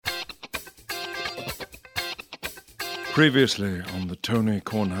Previously on the Tony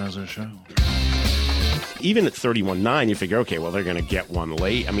Kornheiser Show. Even at 31-9, you figure, okay, well, they're going to get one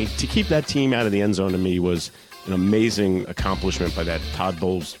late. I mean, to keep that team out of the end zone to me was an amazing accomplishment by that Todd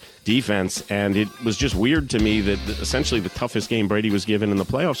Bowles defense. And it was just weird to me that essentially the toughest game Brady was given in the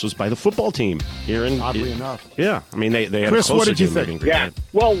playoffs was by the football team here in. Oddly enough. Yeah. I mean, they had Chris, a closer what did you game think? Green Yeah. Bay.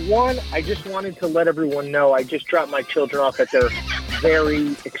 Well, one, I just wanted to let everyone know I just dropped my children off at their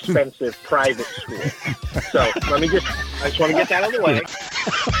very expensive private school. So I just want to get that out of the way.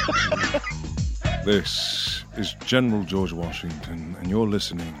 This is General George Washington, and you're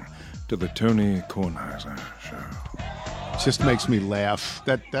listening to the Tony Kornheiser Show. Just makes me laugh.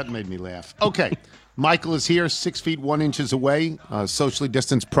 That made me laugh. Okay. Michael is here, 6 feet 1 inches away, socially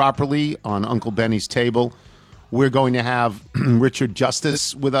distanced properly on Uncle Benny's table. We're going to have Richard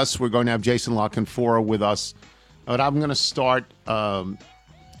Justice with us. We're going to have Jason La Canfora with us. But I'm going to start.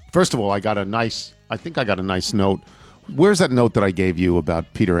 First of all, I think I got a nice note. Where's that note that I gave you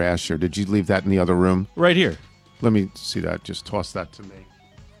about Peter Asher? Did you leave that in the other room? Right here. Let me see that. Just toss that to me.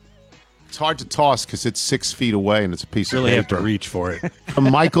 It's hard to toss because it's 6 feet away and it's a piece Really of have paper. to reach for it.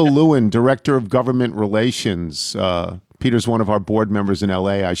 From Michael Lewin, Director of Government Relations. Peter's one of our board members in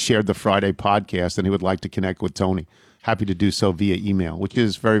L.A. I shared the Friday podcast, and he would like to connect with Tony. Happy to do so via email, which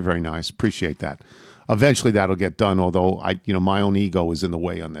is very, very nice. Appreciate that. Eventually, that'll get done, although my own ego is in the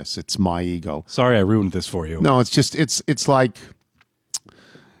way on this. It's my ego. Sorry I ruined this for you. No, it's just, it's like,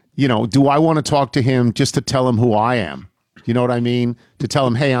 do I want to talk to him just to tell him who I am? You know what I mean? To tell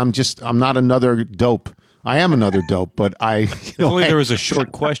him, hey, I'm not another dope. I am another dope, but If only there was a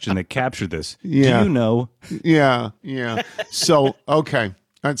short question that captured this. Yeah. Do you know? Yeah. So, okay.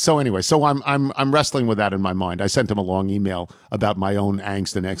 So anyway, I'm wrestling with that in my mind. I sent him a long email about my own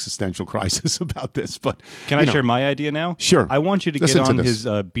angst and existential crisis about this. But Can I share my idea now? Sure. I want you to Listen get to on this. his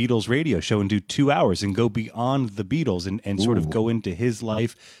Beatles radio show and do 2 hours and go beyond the Beatles and sort of go into his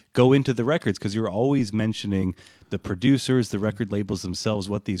life, go into the records, because you're always mentioning the producers, the record labels themselves,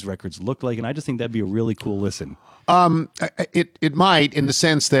 what these records look like. And I just think that'd be a really cool listen. It might, in the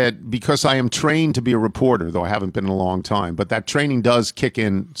sense that because I am trained to be a reporter, though I haven't been in a long time, but that training does kick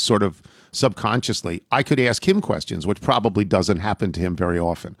in sort of subconsciously. I could ask him questions, which probably doesn't happen to him very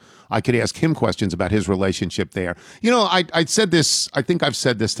often. I could ask him questions about his relationship there. I said this, I think I've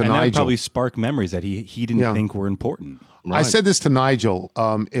said this to And that would Nigel. probably spark memories that he didn't think were important. I said this to Nigel.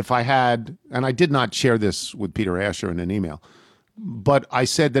 If I had, and I did not share this with Peter Asher in an email, but I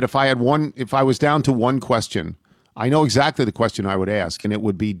said that if I was down to one question, I know exactly the question I would ask, and it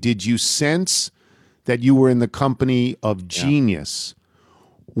would be, did you sense that you were in the company of genius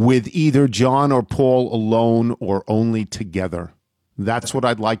with either John or Paul alone or only together? That's what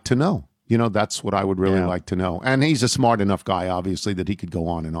I'd like to know. That's what I would really like to know. And he's a smart enough guy, obviously, that he could go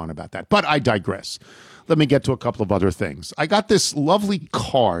on and on about that. But I digress. Let me get to a couple of other things. I got this lovely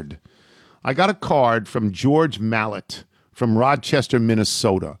card. I got a card from George Mallett from Rochester,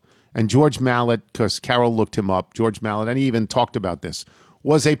 Minnesota. And George Mallett, because Carol looked him up, George Mallett, and he even talked about this,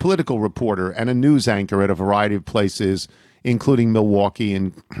 was a political reporter and a news anchor at a variety of places, including Milwaukee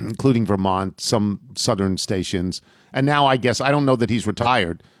and including Vermont, some southern stations. And now I don't know that he's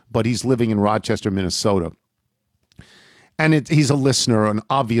retired, but he's living in Rochester, Minnesota. And he's a listener, an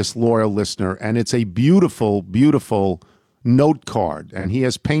obvious loyal listener, and it's a beautiful, beautiful note card. And he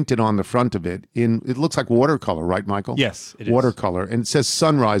has painted on the front of it it looks like watercolor, right, Michael? Yes, it is. Watercolor. And it says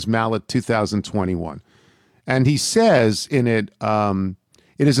Sunrise Mallett 2021. And he says in it,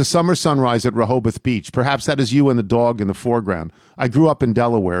 it is a summer sunrise at Rehoboth Beach. Perhaps that is you and the dog in the foreground. I grew up in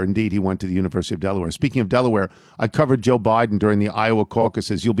Delaware. Indeed, he went to the University of Delaware. Speaking of Delaware, I covered Joe Biden during the Iowa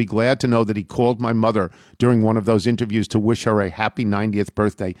caucuses. You'll be glad to know that he called my mother during one of those interviews to wish her a happy 90th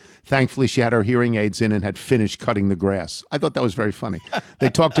birthday. Thankfully, she had her hearing aids in and had finished cutting the grass. I thought that was very funny. They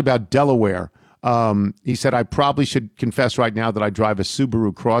talked about Delaware. He said, I probably should confess right now that I drive a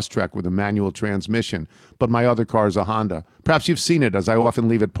Subaru Crosstrek with a manual transmission, but my other car is a Honda. Perhaps you've seen it, as I often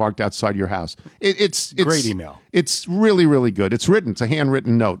leave it parked outside your house. It's Great email. It's really, really good. It's written. It's a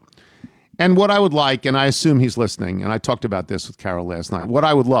handwritten note. And what I would like, and I assume he's listening, and I talked about this with Carol last night, what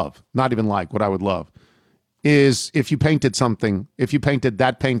I would love, not even like, what I would love, is if you painted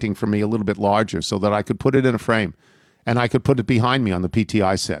that painting for me a little bit larger so that I could put it in a frame and I could put it behind me on the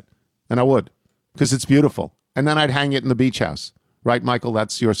PTI set. And I would. Because it's beautiful. And then I'd hang it in the beach house. Right, Michael?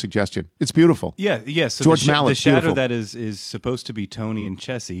 That's your suggestion. It's beautiful. Yeah. So George the Mallett's shadow beautiful. that is supposed to be Tony and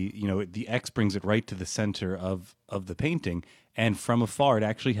Chessie, the X brings it right to the center of the painting. And from afar, it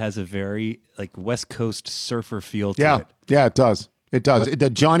actually has a very West Coast surfer feel to it. Yeah, it does. It does.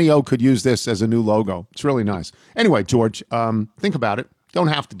 Johnny O could use this as a new logo. It's really nice. Anyway, George, think about it. Don't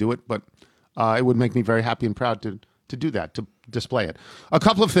have to do it, but it would make me very happy and proud to do that, to display it. A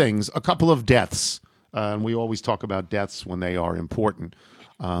couple of things, a couple of deaths, and we always talk about deaths when they are important.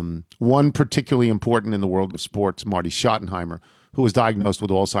 One particularly important in the world of sports, Marty Schottenheimer, who was diagnosed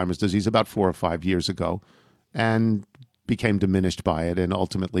with Alzheimer's disease about 4 or 5 years ago, and became diminished by it, and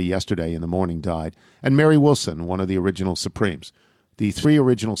ultimately yesterday in the morning died. And Mary Wilson, one of the original Supremes, the 3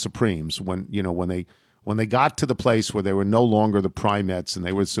 original Supremes, when they got to the place where they were no longer the Primettes and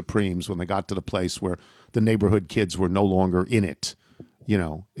they were Supremes, when they got to the place where the neighborhood kids were no longer in it,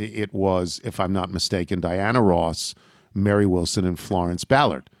 it was, if I'm not mistaken, Diana Ross, Mary Wilson, and Florence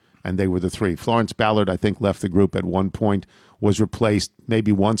Ballard. And they were the 3. Florence Ballard, I think, left the group at one point, was replaced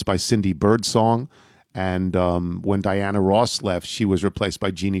maybe once by Cindy Birdsong. And when Diana Ross left, she was replaced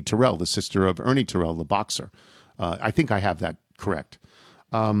by Jeannie Terrell, the sister of Ernie Terrell, the boxer. I think I have that correct.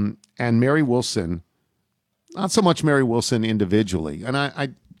 And Mary Wilson, not so much Mary Wilson individually. And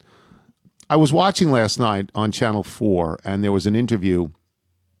I was watching last night on Channel 4, and there was an interview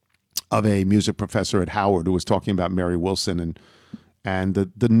of a music professor at Howard who was talking about Mary Wilson. And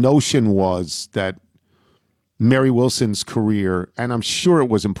the notion was that Mary Wilson's career, and I'm sure it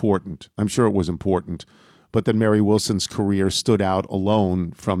was important, but that Mary Wilson's career stood out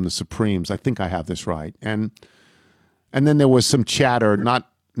alone from the Supremes. I think I have this right. And then there was some chatter,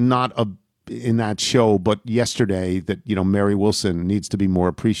 not in that show, but yesterday, that Mary Wilson needs to be more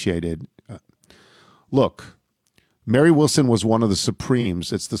appreciated. Look, Mary Wilson was one of the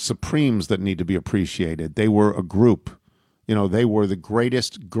Supremes. It's the Supremes that need to be appreciated. They were a group. They were the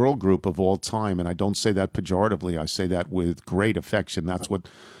greatest girl group of all time, and I don't say that pejoratively. I say that with great affection. That's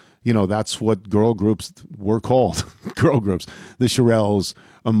what girl groups were called. Girl groups. The Shirelles,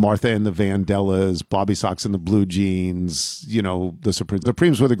 Martha and the Vandellas, Bobby Sox and the Blue Jeans, the Supremes. The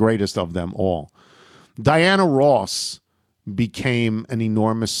Supremes were the greatest of them all. Diana Ross became an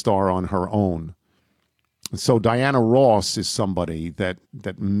enormous star on her own. So Diana Ross is somebody that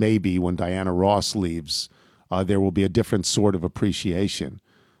maybe when Diana Ross leaves, there will be a different sort of appreciation.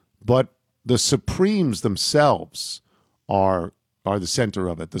 But the Supremes themselves are the center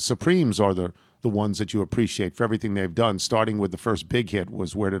of it. The Supremes are the ones that you appreciate for everything they've done, starting with the first big hit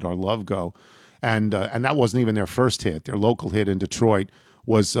was Where Did Our Love Go? And that wasn't even their first hit. Their local hit in Detroit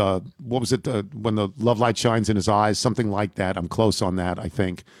was, what was it, When the Love Light Shines in His Eyes, something like that. I'm close on that, I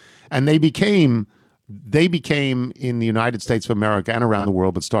think. And they became in the United States of America and around the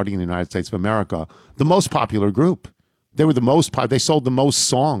world, but starting in the United States of America, the most popular group. They were they sold the most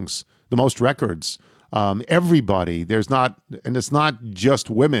songs, the most records. Everybody, it's not just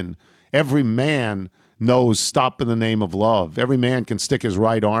women. Every man knows Stop in the Name of Love. Every man can stick his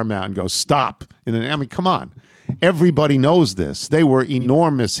right arm out and go, stop. Come on. Everybody knows this. They were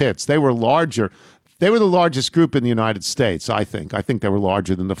enormous hits. They were larger. They were the largest group in the United States, I think. I think they were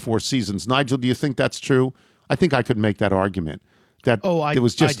larger than the Four Seasons. Nigel, do you think that's true? I think I could make that argument. It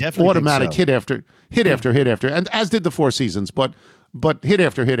was just automatic hit after hit after hit after, and as did the Four Seasons, but hit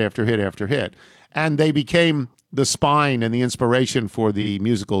after hit after hit after hit. And they became the spine and the inspiration for the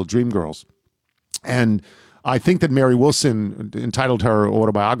musical Dreamgirls. And I think that Mary Wilson entitled her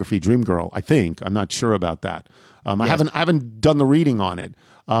autobiography Dreamgirl. I think. I'm not sure about that. Yes. I haven't done the reading on it.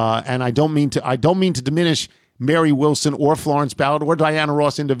 And I don't mean to diminish Mary Wilson or Florence Ballard or Diana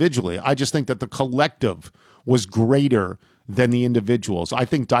Ross individually. I just think that the collective was greater than the individuals. I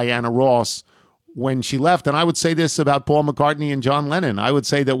think Diana Ross, when she left, and I would say this about Paul McCartney and John Lennon, I would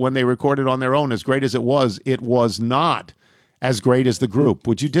say that when they recorded on their own, as great as it was not as great as the group.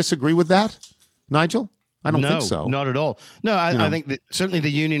 Would you disagree with that, Nigel? I don't think so. Not at all. No, I think that certainly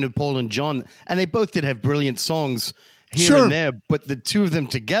the union of Paul and John, and they both did have brilliant songs here and there, but the two of them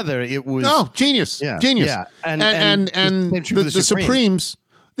together, it was genius. Genius. Yeah. And the Supremes,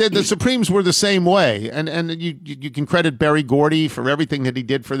 the Supremes were the same way. And you can credit Berry Gordy for everything that he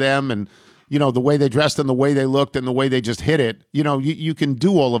did for them, and the way they dressed and the way they looked and the way they just hit it. You can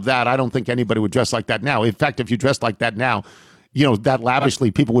do all of that. I don't think anybody would dress like that now. In fact, if you dressed like that now, that lavishly,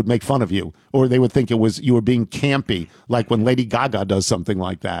 people would make fun of you, or they would think you were being campy, like when Lady Gaga does something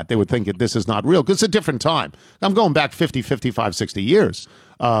like that. They would think this is not real, because it's a different time. I'm going back 50, 55, 60 years,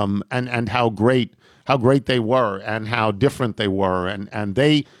 and how great they were and how different they were. And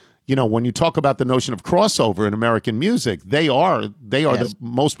they, when you talk about the notion of crossover in American music, they are the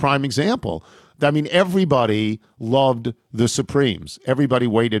most prime example. I mean, everybody loved the Supremes. Everybody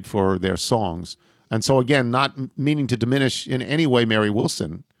waited for their songs. And so, again, not meaning to diminish in any way Mary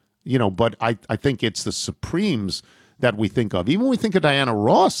Wilson, but I think it's the Supremes that we think of. Even when we think of Diana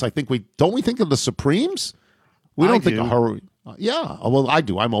Ross, don't we think of the Supremes? We don't think of her. Yeah, well, I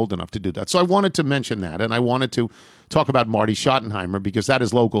do. I'm old enough to do that. So I wanted to mention that, and I wanted to talk about Marty Schottenheimer, because that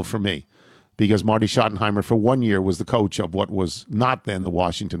is local for me. because Marty Schottenheimer for 1 year was the coach of what was not then the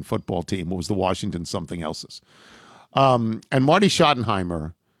Washington football team. It was the Washington something else's. And Marty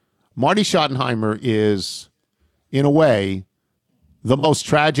Schottenheimer is, in a way, the most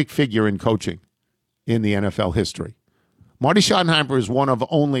tragic figure in coaching in the NFL history. Marty Schottenheimer is one of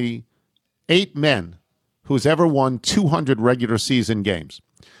only 8 men who's ever won 200 regular season games.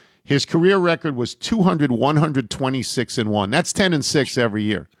 His career record was 200, 126-1. That's 10-6 every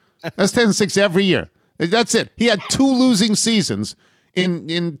year. That's 10-6 every year. That's it. He had 2 losing seasons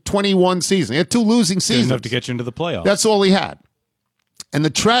in 21 seasons. He had 2 losing seasons. Enough to get you into the playoffs. That's all he had. And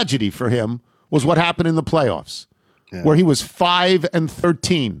the tragedy for him was what happened in the playoffs, where he was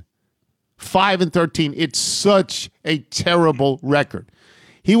 5-13. 5-13. It's such a terrible record.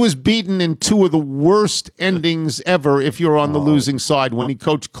 He was beaten in 2 of the worst endings ever if you're on the losing side when he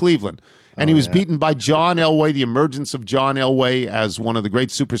coached Cleveland. And he was beaten by John Elway, the emergence of John Elway as one of the great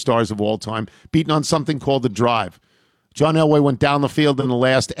superstars of all time, beaten on something called the drive. John Elway went down the field in the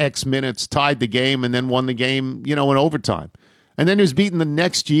last X minutes, tied the game, and then won the game, in overtime. And then he was beaten the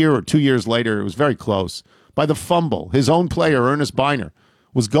next year or 2 years later, it was very close, by the fumble. His own player, Ernest Biner,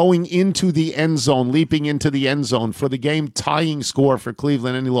 was going into the end zone, leaping into the end zone for the game-tying score for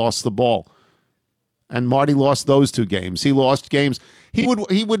Cleveland, and he lost the ball. And Marty lost those 2 games. He lost games. He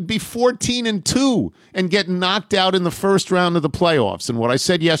would be 14-2 and get knocked out in the first round of the playoffs. And what I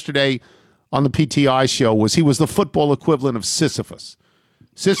said yesterday on the PTI show was he was the football equivalent of Sisyphus.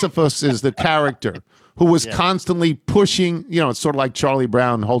 Sisyphus is the character who was constantly pushing, it's sort of like Charlie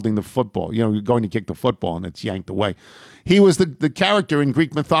Brown holding the football. You're going to kick the football and it's yanked away. He was the character in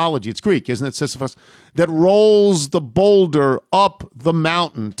Greek mythology. It's Greek, isn't it, Sisyphus? That rolls the boulder up the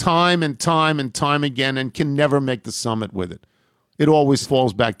mountain time and time and time again and can never make the summit with it. It always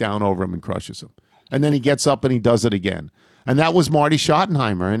falls back down over him and crushes him. And then he gets up and he does it again. And that was Marty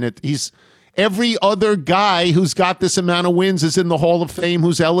Schottenheimer. And he's every other guy who's got this amount of wins is in the Hall of Fame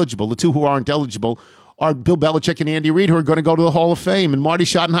who's eligible. The 2 who aren't eligible are Bill Belichick and Andy Reid, who are going to go to the Hall of Fame. And Marty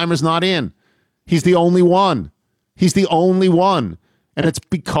Schottenheimer's not in. He's the only one. He's the only one. And it's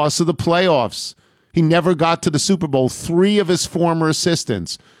because of the playoffs. He never got to the Super Bowl. 3 of his former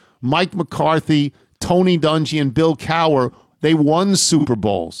assistants, Mike McCarthy, Tony Dungy, and Bill Cowher, they won Super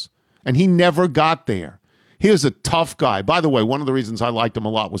Bowls. And he never got there. He was a tough guy. By the way, one of the reasons I liked him a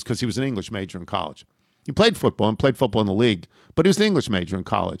lot was because he was an English major in college. He played football and played football in the league, but he was an English major in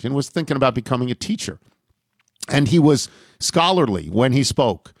college and was thinking about becoming a teacher. And he was scholarly when he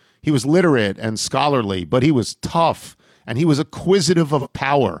spoke. He was literate and scholarly, but he was tough, and he was acquisitive of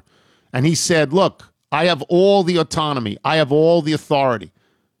power. And he said, look, I have all the autonomy. I have all the authority.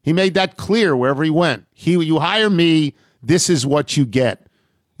 He made that clear wherever he went. You hire me, this is what you get.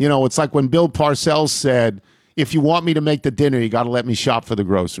 It's like when Bill Parcells said, if you want me to make the dinner, you got to let me shop for the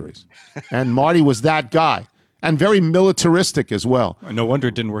groceries. And Marty was that guy, and very militaristic as well. No wonder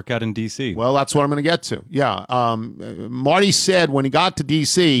it didn't work out in D.C. Well, that's what I'm going to get to. Yeah. Marty said when he got to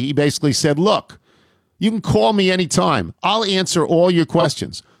D.C., he basically said, look, you can call me anytime. I'll answer all your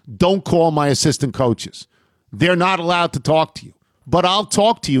questions. Don't call my assistant coaches. They're not allowed to talk to you. But I'll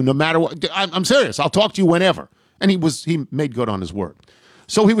talk to you no matter what. I'm serious. I'll talk to you whenever. And he made good on his word.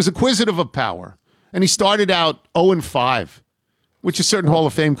 So he was acquisitive of power. And he started out 0-5, which a certain Hall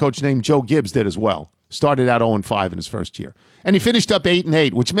of Fame coach named Joe Gibbs did as well. Started out 0-5 in his first year. And he finished up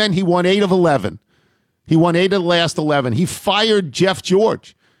 8-8, which meant he won 8 of 11. He won 8 of the last 11. He fired Jeff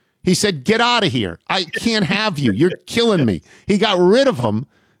George. He said, get out of here. I can't have you. You're killing me. He got rid of him,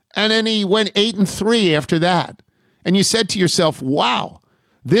 and then he went 8-3 after that. And you said to yourself, wow,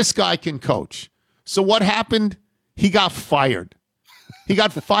 this guy can coach. So what happened? He got fired. He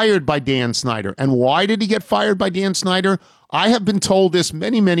got fired by Dan Snyder. And why did he get fired by Dan Snyder? I have been told this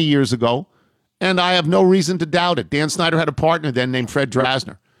many, many years ago, and I have no reason to doubt it. Dan Snyder had a partner then named Fred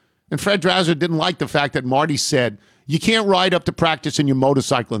Drasner. And Fred Drasner didn't like the fact that Marty said, you can't ride up to practice in your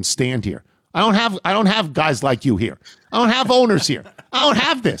motorcycle and stand here. I don't have guys like you here. I don't have owners here. I don't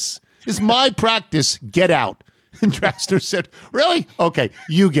have this. This is my practice. Get out. And Drasner said, really? Okay,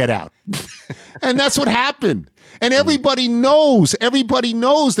 you get out. And that's what happened. And everybody knows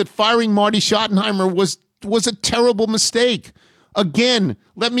that firing Marty Schottenheimer was a terrible mistake. Again,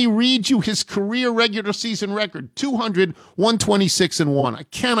 let me read you his career regular season record, 200, 126-1. I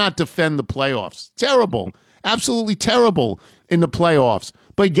cannot defend the playoffs. Terrible. Absolutely terrible in the playoffs.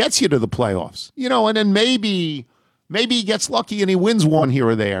 But he gets you to the playoffs. And then maybe he gets lucky and he wins one here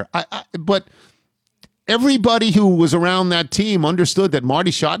or there. But everybody who was around that team understood that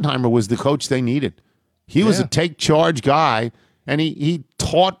Marty Schottenheimer was the coach they needed. He was a take-charge guy, and he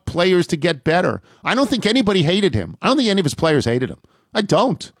taught players to get better. I don't think anybody hated him. I don't think any of his players hated him. I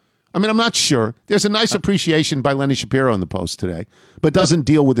don't. I mean, I'm not sure. There's a nice appreciation by Lenny Shapiro in the Post today, but doesn't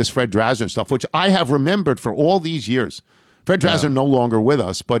deal with this Fred Drazner stuff, which I have remembered for all these years. Fred Drazner no longer with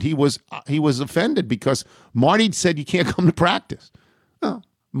us, but he was offended because Marty said you can't come to practice. Oh,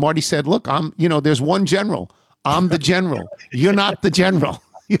 Marty said, "Look, there's one general. I'm the general. You're not the general."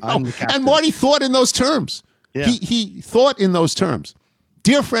 And Marty thought in those terms. Yeah. He thought in those terms.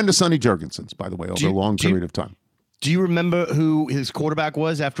 Dear friend of Sonny Jurgensen's, by the way, over a long period of time. Do you remember who his quarterback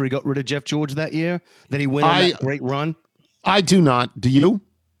was after he got rid of Jeff George that year? That he went on that great run? I do not. Do you?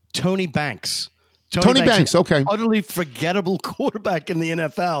 Tony Banks. Tony Banks, okay. Utterly forgettable quarterback in the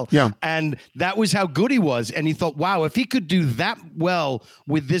NFL. Yeah. And that was how good he was. And he thought, wow, if he could do that well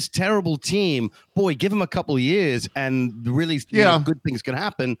with this terrible team, boy, give him a couple of years and really good things can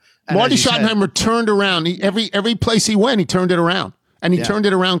happen. And Marty Schottenheimer turned around. Every place he went, he turned it around. And he turned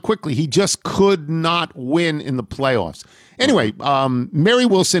it around quickly. He just could not win in the playoffs. Anyway, Mary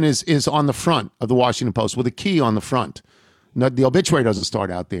Wilson is on the front of the Washington Post with a key on the front. No, the obituary doesn't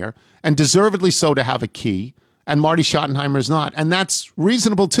start out there, and deservedly so to have a key, and Marty Schottenheimer is not. And that's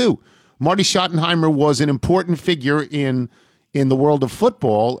reasonable, too. Marty Schottenheimer was an important figure in the world of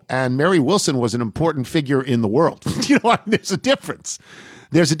football, and Mary Wilson was an important figure in the world. There's a difference.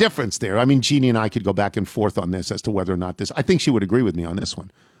 There's a difference there. I mean, Jeannie and I could go back and forth on this as to whether or not this. I think she would agree with me on this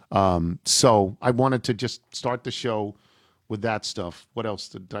one. So I wanted to just start the show with that stuff. What else?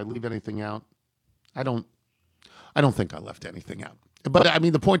 Did I leave anything out? I don't think I left anything out. But I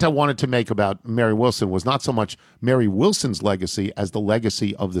mean, the point I wanted to make about Mary Wilson was not so much Mary Wilson's legacy as the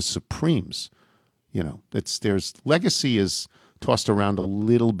legacy of the Supremes. There's legacy is tossed around a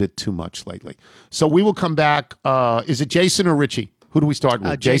little bit too much lately. So we will come back. Is it Jason or Richie? Who do we start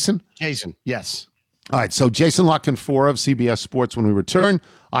with? Jason? Jason, yes. All right, so Jason La Canfora of CBS Sports when we return.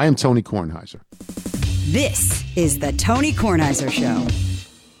 I am Tony Kornheiser. This is the Tony Kornheiser Show.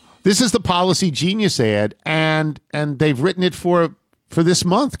 This is the Policy Genius ad, and they've written it for this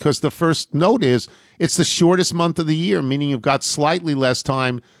month because the first note is it's the shortest month of the year, meaning you've got slightly less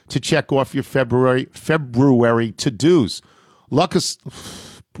time to check off your February to-dos.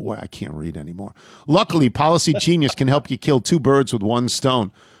 Boy, I can't read anymore. Luckily, Policy Genius can help you kill two birds with one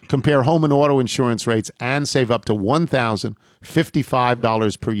stone. Compare home and auto insurance rates and save up to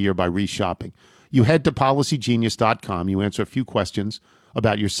 $1,055 per year by reshopping. You head to PolicyGenius.com. You answer a few questions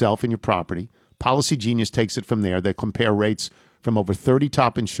about yourself and your property. Policy Genius takes it from there. They compare rates from over 30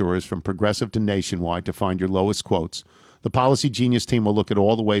 top insurers from Progressive to Nationwide to find your lowest quotes. The Policy Genius team will look at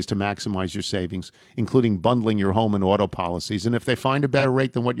all the ways to maximize your savings, including bundling your home and auto policies. And if they find a better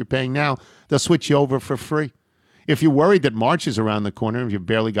rate than what you're paying now, they'll switch you over for free. If you're worried that March is around the corner and you've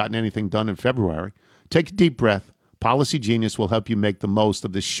barely gotten anything done in February, take a deep breath. Policy Genius will help you make the most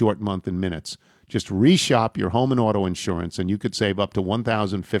of this short month in minutes. Just reshop your home and auto insurance, and you could save up to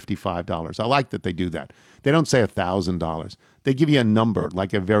 $1,055. I like that they do that. They don't say $1,000. They give you a number,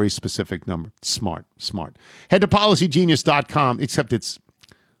 like a very specific number. Smart. Head to PolicyGenius.com, except it's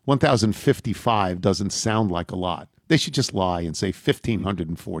 $1,055 doesn't sound like a lot. They should just lie and say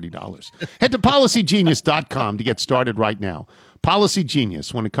 $1,540. Head to PolicyGenius.com to get started right now. Policy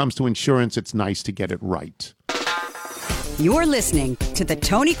Genius. When it comes to insurance, it's nice to get it right. You're listening to The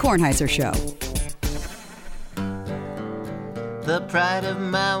Tony Kornheiser Show. The pride of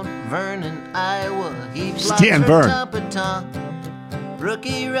Mount Vernon, Iowa. Dan Byrne.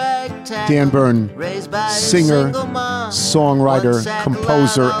 Rookie ragtag. Dan Byrne, Raised by singer, songwriter,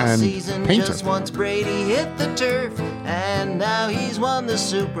 composer, and painter. Just once Brady hit the turf, and now he's won the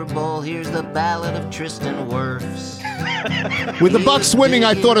Super Bowl. Here's the ballad of Tristan Wirfs. With the Bucs winning,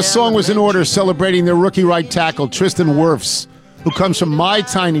 I thought a song was in order celebrating their rookie right tackle, Tristan Wirfs, who comes from my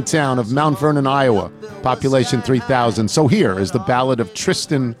tiny town of Mount Vernon, Iowa, population 3,000. So here is the ballad of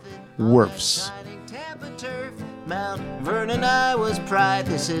Tristan Wirfs. Mount Vernon, Iowa's pride.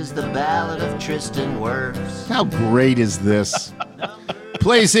 This is the ballad of Tristan Wirfs. How great is this?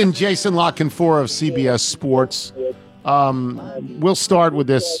 Plays in Jason La Canfora of CBS Sports. We'll start with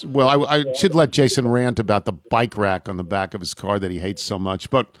this. Well, I should let Jason rant about the bike rack on the back of his car that he hates so much,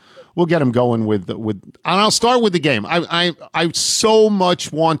 but we'll get him going with. And I'll start with the game. I so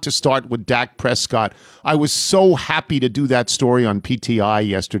much want to start with Dak Prescott. I was so happy to do that story on PTI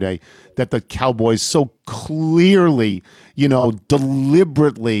yesterday that the Cowboys so clearly,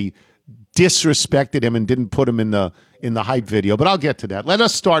 deliberately disrespected him and didn't put him in the hype video. But I'll get to that. Let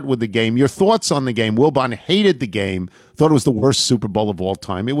us start with the game. Your thoughts on the game. Wilbon hated the game, thought it was the worst Super Bowl of all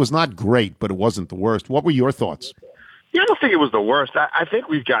time. It was not great, but it wasn't the worst. What were your thoughts? Yeah, I don't think it was the worst. I think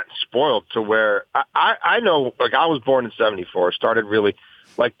we've gotten spoiled to where I know, like I was born in 74, started really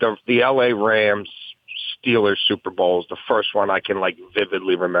like the LA Rams Steelers Super Bowls. The first one I can like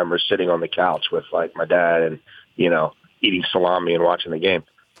vividly remember sitting on the couch with like my dad and, eating salami and watching the game.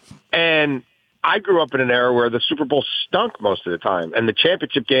 And I grew up in an era where the Super Bowl stunk most of the time. And the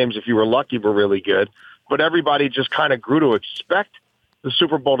championship games, if you were lucky, were really good. But everybody just kind of grew to expect the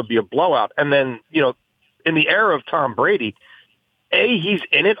Super Bowl to be a blowout. And then, in the era of Tom Brady, A, he's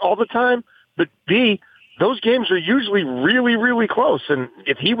in it all the time, but B, those games are usually really, really close. And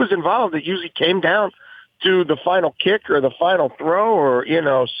if he was involved, it usually came down to the final kick or the final throw or,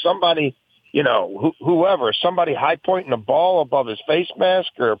 somebody, whoever, somebody high pointing a ball above his face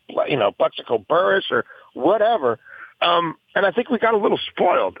mask or, Plexico Burris or whatever. And I think we got a little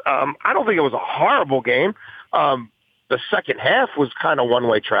spoiled. I don't think it was a horrible game. The second half was kind of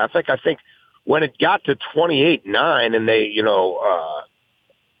one-way traffic. I think when it got to 28-9 and they,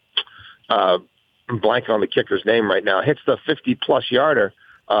 I'm blanking on the kicker's name right now, hits the 50-plus yarder.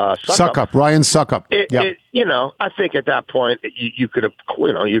 Suckup, Ryan Suckup. I think at that point you could have,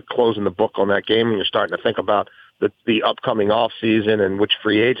 you're closing the book on that game and you're starting to think about the upcoming off season and which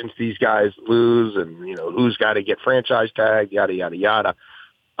free agents these guys lose and, who's got to get franchise tagged, yada, yada, yada.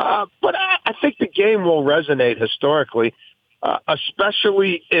 But I think the game will resonate historically,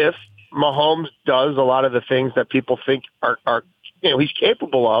 especially if Mahomes does a lot of the things that people think are he's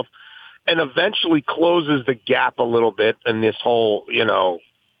capable of and eventually closes the gap a little bit in this whole,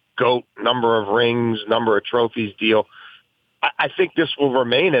 GOAT, number of rings, number of trophies deal. I think this will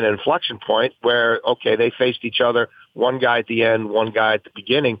remain an inflection point where, okay, they faced each other, one guy at the end, one guy at the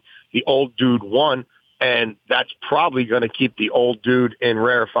beginning. The old dude won, and that's probably going to keep the old dude in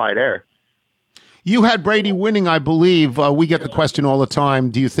rarefied air. You had Brady winning, I believe. We get the question all the time,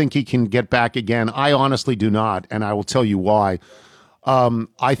 do you think he can get back again? I honestly do not, and I will tell you why.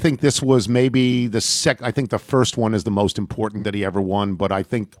 I think this was maybe I think the first one is the most important that he ever won, but I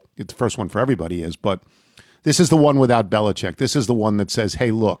think the first one for everybody is. But this is the one without Belichick. This is the one that says, hey,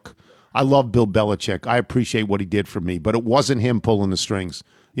 look, I love Bill Belichick. I appreciate what he did for me, but it wasn't him pulling the strings.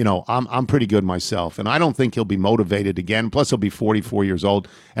 I'm pretty good myself, and I don't think he'll be motivated again. Plus, he'll be 44 years old,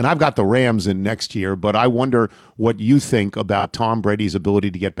 and I've got the Rams in next year, but I wonder what you think about Tom Brady's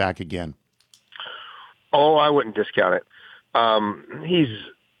ability to get back again. Oh, I wouldn't discount it. He's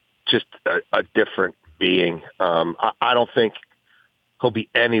just a different being. I don't think he'll be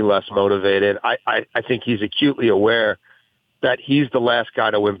any less motivated. I think he's acutely aware that he's the last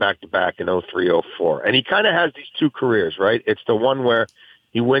guy to win back-to-back in 03-04. And he kind of has these two careers, right? It's the one where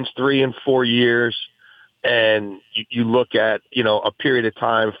he wins 3 and 4 years, and you look at, a period of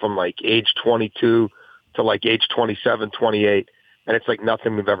time from like age 22 to like age 27, 28, and it's like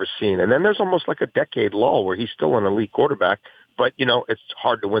nothing we've ever seen. And then there's almost like a decade lull where he's still an elite quarterback, but, it's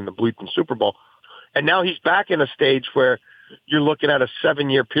hard to win the bleeping Super Bowl. And now he's back in a stage where you're looking at a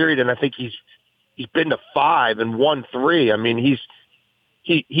 7-year period, and I think he's been to 5 and won 3. I mean, he's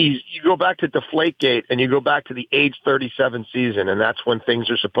you go back to Deflategate and you go back to the age 37 season, and that's when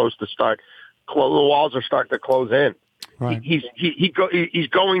things are supposed to start. The walls are starting to close in. Right. He's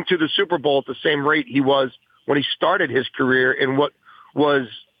going to the Super Bowl at the same rate he was when he started his career in what was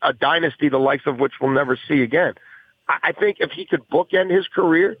a dynasty the likes of which we'll never see again. I think if he could bookend his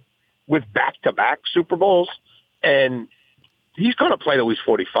career with back-to-back Super Bowls, and he's going to play till he's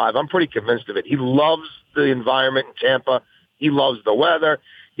 45. I'm pretty convinced of it. He loves the environment in Tampa. He loves the weather.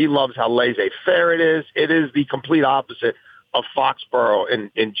 He loves how laissez-faire it is. It is the complete opposite of Foxborough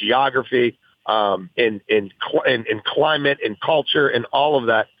in geography, in climate, in culture, and all of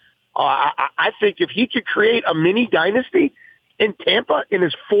that. I think if he could create a mini dynasty in Tampa in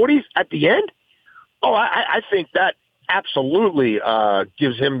his 40s at the end, I think that absolutely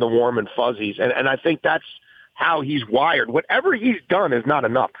gives him the warm and fuzzies. And I think that's how he's wired. Whatever he's done is not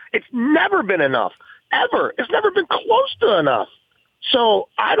enough. It's never been enough, ever. It's never been close to enough. So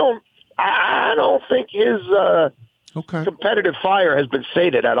I don't think his competitive fire has been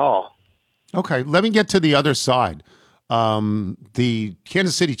sated at all. Okay, let me get to the other side. The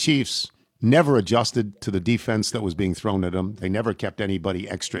Kansas City Chiefs never adjusted to the defense that was being thrown at them. They never kept anybody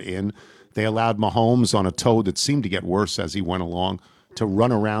extra in. They allowed Mahomes, on a toe that seemed to get worse as he went along, to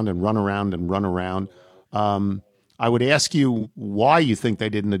run around and run around and run around. I would ask you why you think they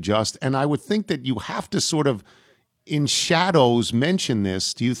didn't adjust, and I would think that you have to sort of, in shadows, mention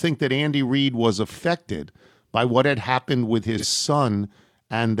this. Do you think that Andy Reid was affected by what had happened with his son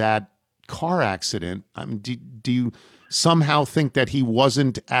and that car accident? I mean, do you somehow think that he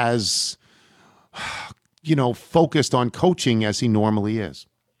wasn't as, focused on coaching as he normally is?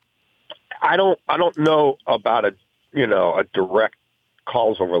 I don't know about a direct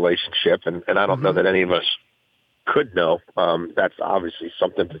causal relationship, and I don't know that any of us could know. That's obviously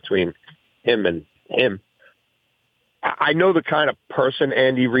something between him and him. I know the kind of person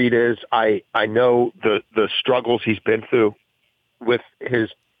Andy Reid is. I know the struggles he's been through with his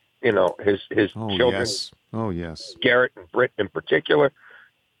children. Yes. Oh, yes. Garrett and Britt in particular.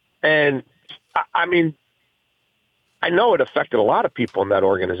 And, I mean, I know it affected a lot of people in that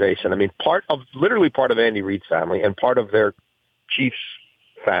organization. I mean, part of Andy Reid's family and part of their Chiefs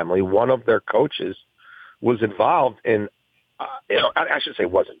family, one of their coaches was involved in, I should say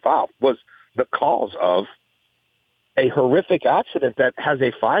was involved, was the cause of a horrific accident that has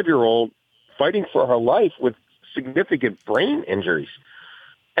a 5-year-old fighting for her life with significant brain injuries.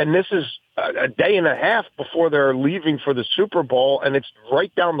 And this is a day and a half before they're leaving for the Super Bowl, and it's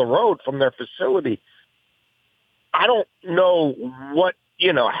right down the road from their facility. I don't know what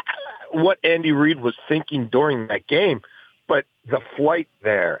Andy Reid was thinking during that game, but the flight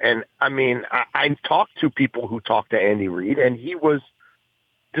there, and I mean, I talked to people who talked to Andy Reid, and he was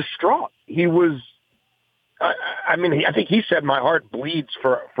distraught. He was, I think he said, "My heart bleeds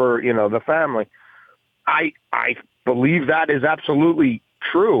for the family." I believe that is absolutely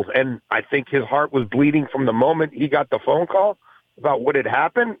true, and I think his heart was bleeding from the moment he got the phone call about what had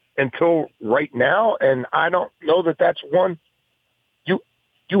happened until right now, and I don't know that that's one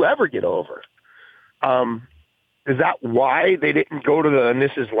you ever get over. Is that why they didn't go to and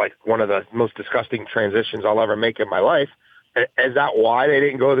this is like one of the most disgusting transitions I'll ever make in my life. Is that why they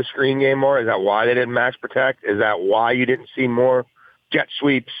didn't go to the screen game more? Is that why they didn't max protect? Is that why you didn't see more jet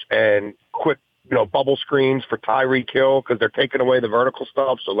sweeps and quick, bubble screens for Tyreek Hill because they're taking away the vertical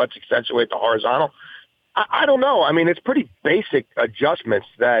stuff, so let's accentuate the horizontal? I don't know. I mean, it's pretty basic adjustments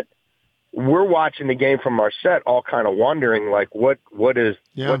that we're watching the game from our set, all kind of wondering, like, what's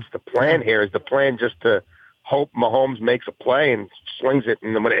the plan here? Is the plan just to hope Mahomes makes a play and slings it,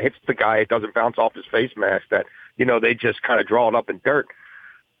 and when it hits the guy, it doesn't bounce off his face mask, that, they just kind of draw it up in dirt?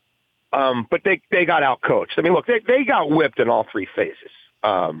 But they got out-coached. I mean, look, they got whipped in all three phases.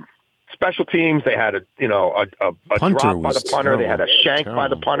 Special teams, they had a drop by the punter. They had a shank by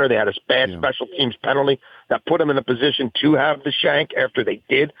the punter. They had a bad special teams penalty that put them in a position to have the shank after they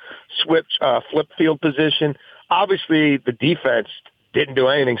did flip field position. Obviously, the defense didn't do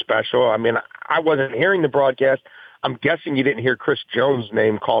anything special. I mean, I wasn't hearing the broadcast. I'm guessing you didn't hear Chris Jones'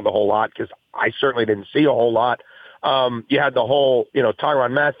 name called a whole lot because I certainly didn't see a whole lot. You had the whole,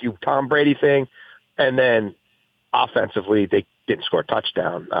 Tyrann Mathieu, Tom Brady thing, and then offensively, they didn't score a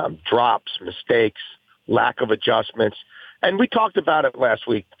touchdown. Drops, mistakes, lack of adjustments. And we talked about it last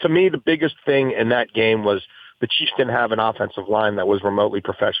week. To me, the biggest thing in that game was the Chiefs didn't have an offensive line that was remotely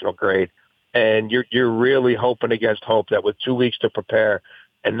professional grade. And you're really hoping against hope that with 2 weeks to prepare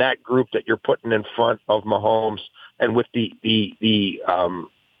and that group that you're putting in front of Mahomes and with the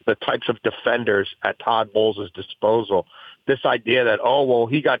types of defenders at Todd Bowles' disposal, this idea that,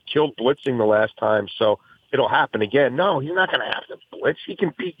 he got killed blitzing the last time, so it'll happen again. No, he's not going to have to blitz. He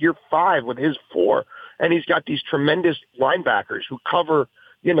can beat your 5 with his 4. And he's got these tremendous linebackers who cover,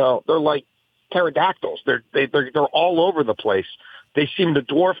 they're like pterodactyls. They're all over the place. They seem to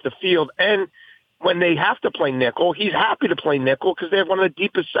dwarf the field. And when they have to play nickel, he's happy to play nickel because they have one of the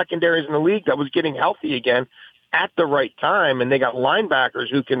deepest secondaries in the league that was getting healthy again at the right time. And they got linebackers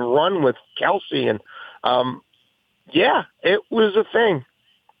who can run with Kelsey. And, it was a thing.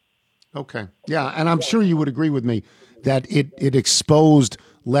 Okay. Yeah, and I'm sure you would agree with me that it exposed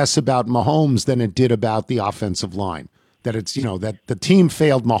less about Mahomes than it did about the offensive line. That it's, that the team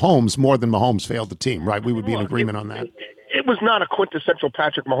failed Mahomes more than Mahomes failed the team, right? We would be in agreement on that. It was not a quintessential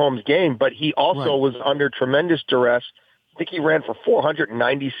Patrick Mahomes game, but he also was under tremendous duress. I think he ran for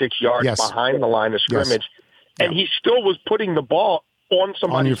 496 yards behind the line of scrimmage, and he still was putting the ball on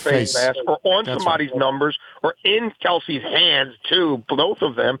somebody's face mask or on somebody's numbers or in Kelsey's hands, too, both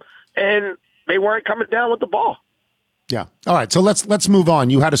of them. And they weren't coming down with the ball. Yeah. All right. So let's move on.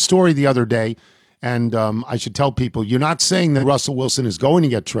 You had a story the other day, and I should tell people, you're not saying that Russell Wilson is going to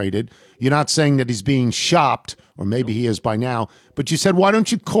get traded. You're not saying that he's being shopped, or maybe he is by now. But you said, why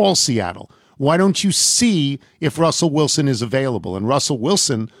don't you call Seattle? Why don't you see if Russell Wilson is available? And Russell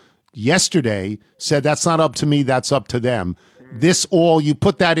Wilson yesterday said, that's not up to me, that's up to them. You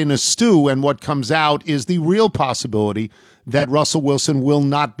put that in a stew, and what comes out is the real possibility that Russell Wilson will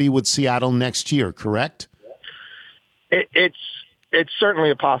not be with Seattle next year, correct? It's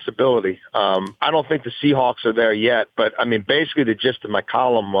certainly a possibility. I don't think the Seahawks are there yet, but, basically the gist of my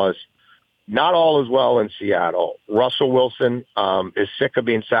column was not all is well in Seattle. Russell Wilson is sick of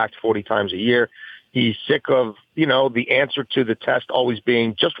being sacked 40 times a year. He's sick of, the answer to the test always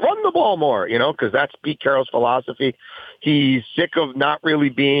being just run the ball more, because that's Pete Carroll's philosophy. He's sick of not really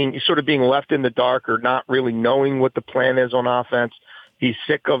being left in the dark or not really knowing what the plan is on offense. He's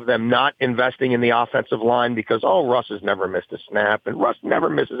sick of them not investing in the offensive line because, Russ has never missed a snap, and Russ never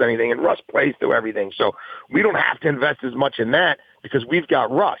misses anything, and Russ plays through everything. So we don't have to invest as much in that because we've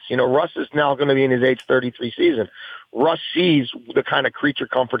got Russ. Russ is now going to be in his age 33 season. Russ sees the kind of creature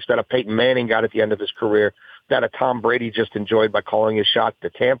comforts that a Peyton Manning got at the end of his career, that a Tom Brady just enjoyed by calling his shot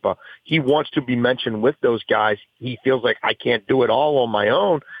to Tampa. He wants to be mentioned with those guys. He feels like I can't do it all on my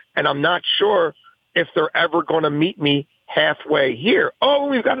own, and I'm not sure if they're ever going to meet me halfway here.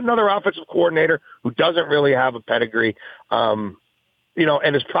 We've got another offensive coordinator who doesn't really have a pedigree, and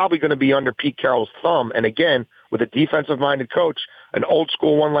is probably going to be under Pete Carroll's thumb. And again, with a defensive-minded coach, an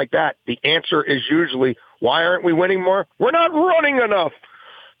old-school one like that, the answer is usually, why aren't we winning more? We're not running enough.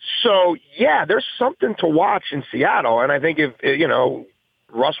 So, yeah, there's something to watch in Seattle. And I think if,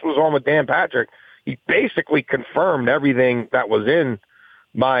 Russ was on with Dan Patrick, he basically confirmed everything that was in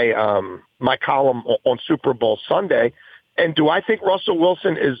my my column on Super Bowl Sunday. And do I think Russell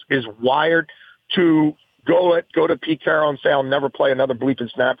Wilson is wired to go to Pete Carroll and say, I'll never play another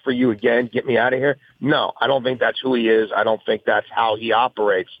bleeping snap for you again, get me out of here? No, I don't think that's who he is. I don't think that's how he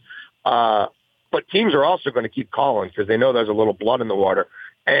operates. But teams are also going to keep calling because they know there's a little blood in the water.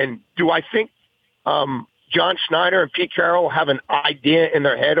 And do I think John Schneider and Pete Carroll have an idea in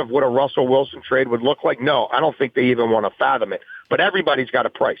their head of what a Russell Wilson trade would look like? No, I don't think they even want to fathom it. But everybody's got a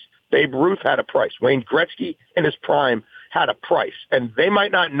price. Babe Ruth had a price. Wayne Gretzky in his prime had a price. And they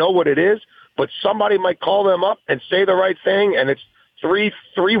might not know what it is, but somebody might call them up and say the right thing, and it's 3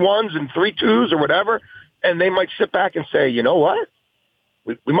 1s and 3 2s or whatever, and they might sit back and say, you know what?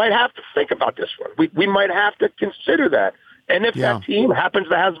 We might have to think about this one. We might have to consider that. And if that team happens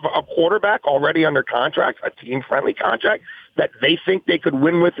to have a quarterback already under contract, a team-friendly contract, that they think they could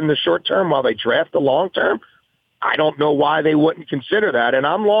win with in the short term while they draft the long term, I don't know why they wouldn't consider that. And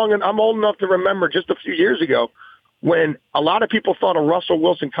I'm old enough to remember just a few years ago when a lot of people thought a Russell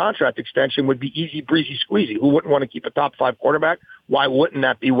Wilson contract extension would be easy, breezy, squeezy. Who wouldn't want to keep a top 5 quarterback? Why wouldn't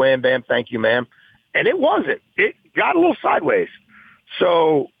that be wham, bam, thank you, ma'am? And it wasn't. It got a little sideways.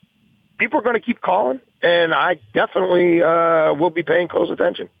 So people are going to keep calling, and I definitely will be paying close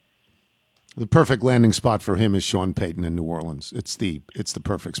attention. The perfect landing spot for him is Sean Payton in New Orleans. It's the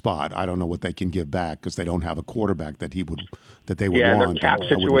perfect spot. I don't know what they can give back because they don't have a quarterback that they would want. Yeah, their cap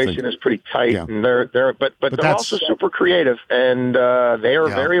situation is pretty tight, and they're also super creative, and they are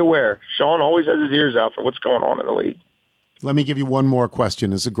very aware. Sean always has his ears out for what's going on in the league. Let me give you one more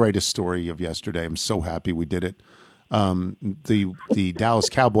question. It's the greatest story of yesterday. I'm so happy we did it. The Dallas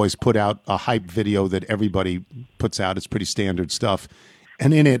Cowboys put out a hype video that everybody puts out. It's pretty standard stuff.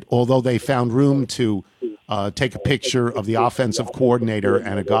 And in it, although they found room to take a picture of the offensive coordinator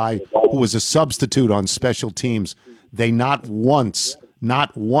and a guy who was a substitute on special teams, they not once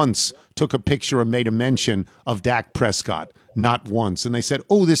took a picture and made a mention of Dak Prescott. Not once. And they said,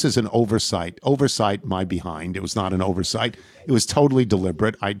 this is an oversight. Oversight, my behind. It was not an oversight. It was totally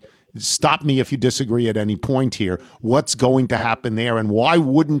deliberate. Stop me if you disagree at any point here. What's going to happen there? And why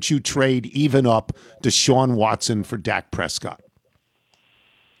wouldn't you trade even up Deshaun Watson for Dak Prescott?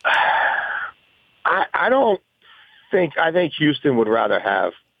 I think Houston would rather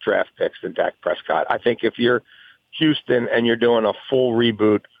have draft picks than Dak Prescott. I think if you're Houston and you're doing a full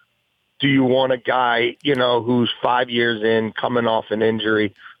reboot, do you want a guy, who's 5 years in, coming off an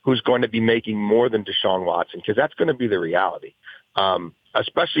injury, who's going to be making more than Deshaun Watson? Because that's going to be the reality,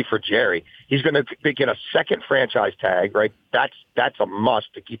 especially for Jerry. He's going to get a second franchise tag, right? That's a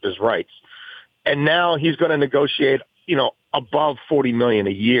must to keep his rights. And now he's going to negotiate, above $40 million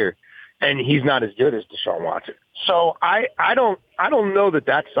a year, and he's not as good as Deshaun Watson. So I don't know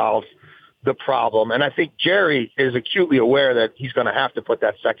that solves the problem. And I think Jerry is acutely aware that he's going to have to put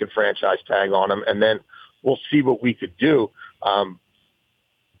that second franchise tag on him, and then we'll see what we could do.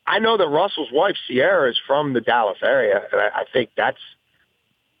 I know that Russell's wife, Sierra, is from the Dallas area, and I think that's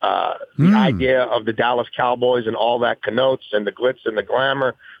the idea of the Dallas Cowboys and all that connotes, and the glitz and the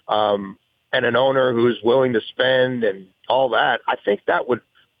glamour, and an owner who's willing to spend and all that. I think that would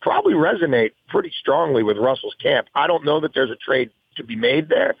probably resonate pretty strongly with Russell's camp. I don't know that there's a trade to be made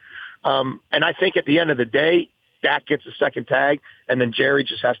there. And I think at the end of the day, Dak gets a second tag, and then Jerry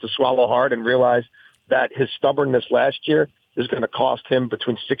just has to swallow hard and realize that his stubbornness last year is going to cost him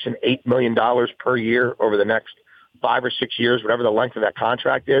between $6 and $8 million per year over the next 5 or 6 years, whatever the length of that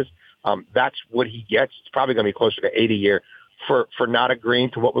contract is. That's what he gets. It's probably going to be closer to 8 a year for not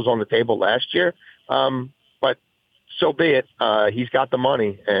agreeing to what was on the table last year. But so be it. He's got the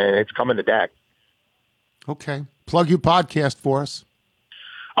money, and it's coming to Dak. Okay. Plug your podcast for us.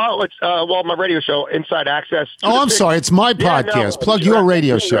 Oh, it's my radio show, Inside Access. I'm sorry. It's my podcast. Plug your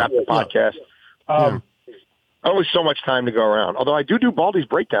radio show. Podcast. Only so much time to go around. Although I do Baldy's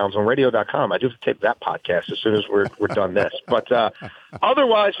breakdowns on radio.com. I do have to tape that podcast as soon as we're done this. But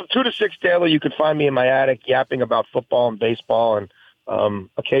otherwise, from 2 to 6 daily, you can find me in my attic yapping about football and baseball and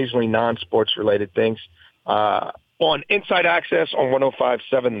occasionally non-sports related things. On Inside Access on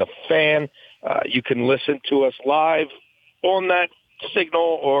 105.7 The Fan, you can listen to us live on that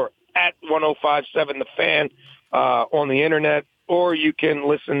signal or at 105.7 The Fan on the internet, or you can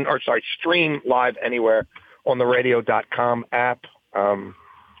stream live anywhere on the radio.com app.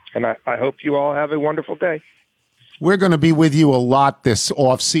 And I hope you all have a wonderful day. We're going to be with you a lot this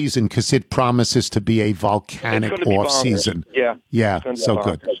off season because it promises to be a volcanic off season. Yeah, so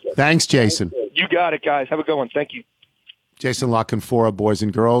good. Thanks, Jason. You got it, guys. Have a good one. Thank you. Jason La Canfora, boys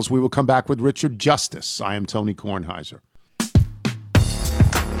and girls. We will come back with Richard Justice. I am Tony Kornheiser.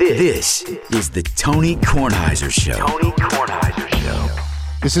 This is the Tony Kornheiser Show. Tony Kornheiser Show.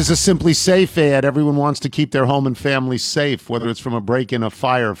 This is a Simply Safe ad. Everyone wants to keep their home and family safe, whether it's from a break-in, a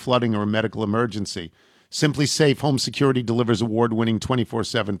fire, flooding, or a medical emergency. Simply Safe Home Security delivers award-winning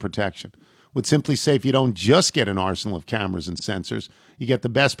 24/7 protection. With Simply Safe, you don't just get an arsenal of cameras and sensors. You get the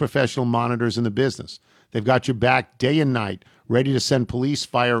best professional monitors in the business. They've got your back day and night, ready to send police,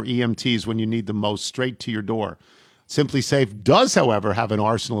 fire, EMTs when you need them most, straight to your door. Simply Safe does, however, have an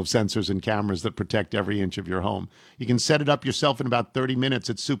arsenal of sensors and cameras that protect every inch of your home. You can set it up yourself in about 30 minutes.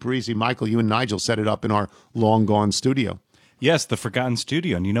 It's super easy. Michael, you and Nigel set it up in our long-gone studio. Yes, the Forgotten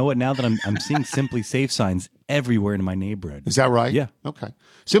Studio. And you know what? Now that I'm seeing Simply Safe signs everywhere in my neighborhood. Is that right? Yeah. Okay.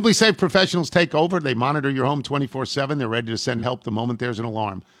 Simply Safe professionals take over. They monitor your home 24/7. They're ready to send help the moment there's an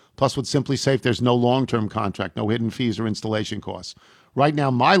alarm. Plus, with Simply Safe, there's no long-term contract, no hidden fees or installation costs. Right now,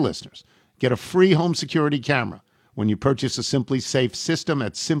 my listeners get a free home security camera when you purchase a Simply Safe system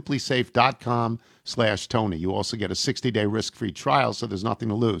at simplysafe.com/Tony. You also get a 60-day risk-free trial, so there's nothing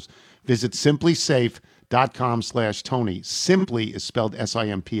to lose. Visit simplysafe.com/Tony. Simply is spelled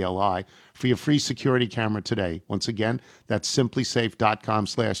SIMPLI for your free security camera today. Once again, that's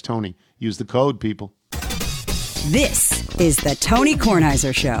simplysafe.com/Tony. Use the code, people. This is the Tony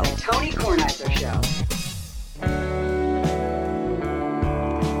Kornheiser Show. Tony Kornheiser Show.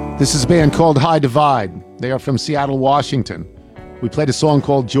 This is a band called High Divide. They are from Seattle, Washington. We played a song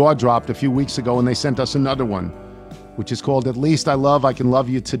called Jaw Dropped a few weeks ago, and they sent us another one, which is called At Least I Can Love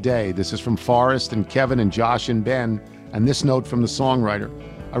You Today. This is from Forrest and Kevin and Josh and Ben, and this note from the songwriter.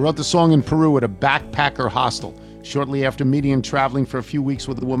 I wrote the song in Peru at a backpacker hostel, shortly after meeting and traveling for a few weeks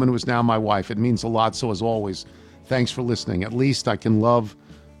with a woman who is now my wife. It means a lot, so as always, thanks for listening. At least I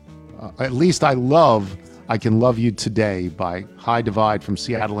love I Can Love You Today by High Divide from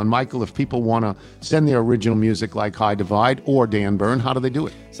Seattle. And Michael, if people want to send their original music like High Divide or Dan Byrne, how do they do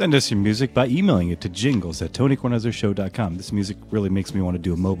it? Send us your music by emailing it to jingles@tonykornheisershow.com. This music really makes me want to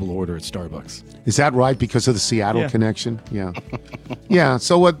do a mobile order at Starbucks. Is that right? Because of the Seattle connection? Yeah. Yeah.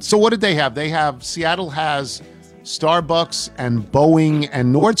 So what did they have? Seattle has Starbucks and Boeing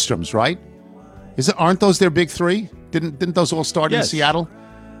and Nordstrom's, right? Aren't those their big three? Didn't those all start in Seattle?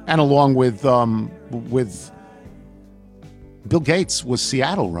 And along with Bill Gates was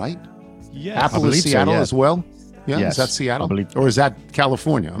Seattle, right? Yeah, Apple is Seattle as well. Yeah, yes, is that Seattle, or is that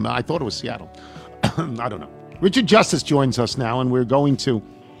California? I thought it was Seattle. I don't know. Richard Justice joins us now, and we're going to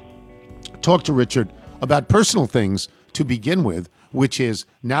talk to Richard about personal things to begin with, which is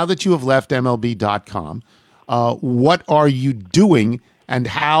now that you have left MLB.com, what are you doing, and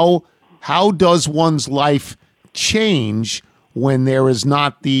how does one's life change when there is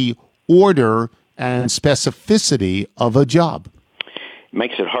not the order and specificity of a job? It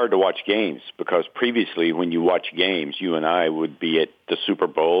makes it hard to watch games because previously when you watch games, you and I would be at the Super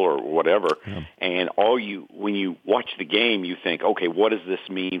Bowl or whatever, and when you watch the game, you think, okay, what does this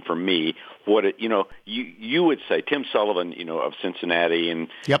mean for me? You would say, Tim Sullivan, of Cincinnati and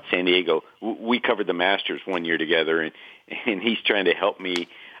San Diego, we covered the Masters one year together, and he's trying to help me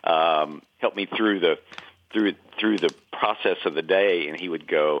through the process of the day, and he would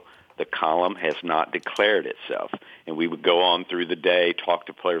go, the column has not declared itself. And we would go on through the day, talk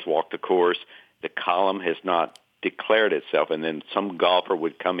to players, walk the course. The column has not declared itself. And then some golfer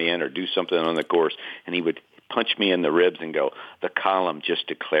would come in or do something on the course, and he would punch me in the ribs and go, the column just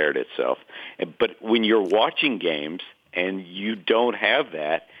declared itself. But when you're watching games and you don't have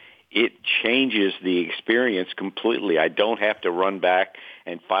that, it changes the experience completely. I don't have to run back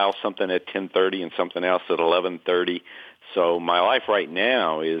and file something at 10:30 and something else at 11:30. So my life right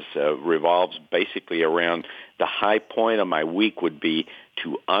now revolves basically around the high point of my week would be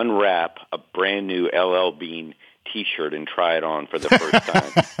to unwrap a brand new LL Bean T-shirt and try it on for the first time.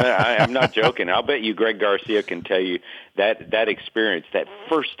 I'm not joking. I'll bet you Greg Garcia can tell you that experience, that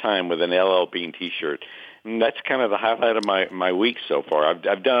first time with an LL Bean T-shirt, And that's kind of the highlight of my week so far.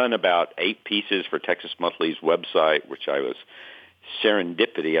 I've done about 8 pieces for Texas Monthly's website, which I was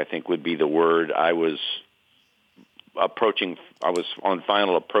serendipity, I think would be the word. I was on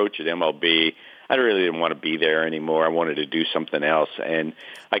final approach at MLB. I really didn't want to be there anymore. I wanted to do something else. And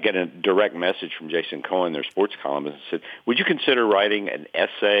I get a direct message from Jason Cohen, their sports columnist, and said, would you consider writing an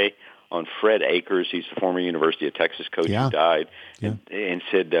essay on Fred Akers? He's the former University of Texas coach who died. Yeah. And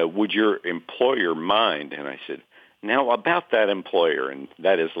said, would your employer mind? And I said, now about that employer, and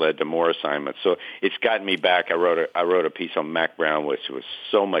that has led to more assignments. So it's gotten me back. I wrote a piece on Mac Brown, which was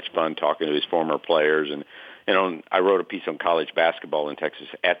so much fun talking to his former players. And I wrote a piece on college basketball in Texas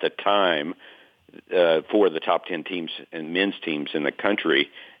at the time. 4 of the top 10 teams and men's teams in the country,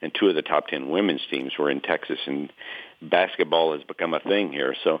 and 2 of the top 10 women's teams were in Texas, and basketball has become a thing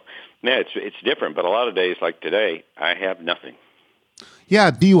here. So, yeah, it's different. But a lot of days like today, I have nothing.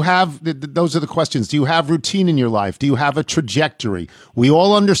 Yeah. Do you have, those are the questions. Do you have routine in your life? Do you have a trajectory? We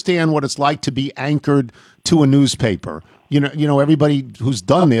all understand what it's like to be anchored to a newspaper. You know, everybody who's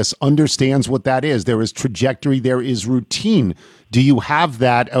done this understands what that is. There is trajectory. There is routine. Do you have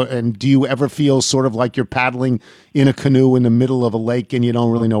that? And do you ever feel sort of like you're paddling in a canoe in the middle of a lake and you don't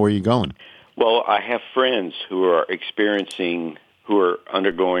really know where you're going? Well, I have friends who are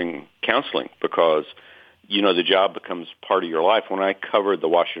undergoing counseling because, you know, the job becomes part of your life. When I covered the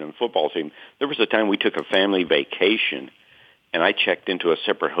Washington football team, there was a time we took a family vacation, and I checked into a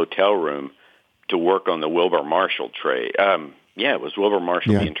separate hotel room to work on the Wilbur Marshall trade. It was Wilbur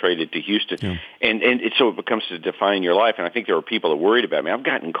Marshall being traded to Houston. Yeah. And so it becomes to define your life. And I think there were people that worried about me. I've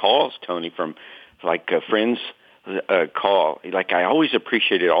gotten calls, Tony, from friends call. Like, I always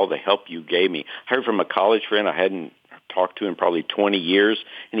appreciated all the help you gave me. I heard from a college friend I hadn't talked to in probably 20 years.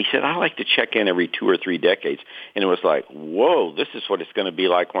 And he said, I like to check in every 2 or 3 decades. And it was like, whoa, this is what it's going to be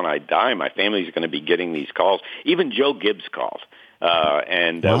like when I die. My family's going to be getting these calls. Even Joe Gibbs called. We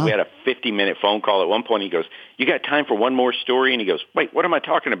had a 50-minute phone call. At one point, he goes, you got time for one more story? And he goes, wait, what am I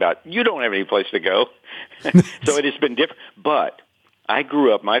talking about? You don't have any place to go. So it has been different. But I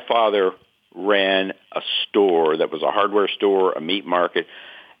grew up, my father ran a store that was a hardware store, a meat market,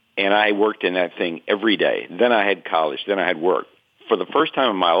 and I worked in that thing every day. Then I had college. Then I had work. For the first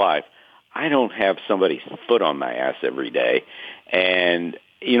time in my life, I don't have somebody's foot on my ass every day. And,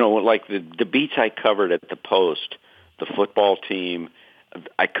 you know, like the beats I covered at the Post, the football team,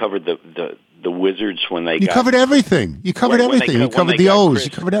 I covered the Wizards when they You covered everything. You covered everything. You covered the O's.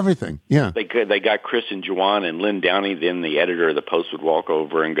 You covered everything. Yeah. They got Chris and Juwan and Lynn Downey. Then the editor of the Post would walk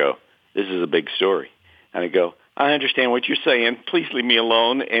over and go, this is a big story. And I go, I understand what you're saying. Please leave me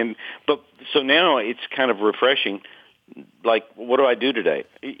alone. So now it's kind of refreshing. Like, what do I do today?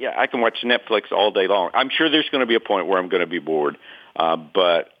 Yeah, I can watch Netflix all day long. I'm sure there's going to be a point where I'm going to be bored,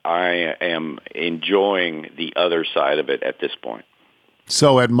 but I am enjoying the other side of it at this point.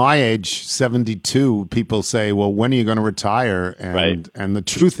 So at my age, 72, people say, well, when are you going to retire? And the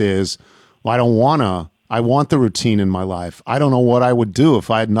truth is, well, I don't want to. I want the routine in my life. I don't know what I would do if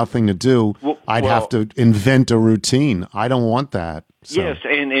I had nothing to do. I'd have to invent a routine. I don't want that. So. Yes,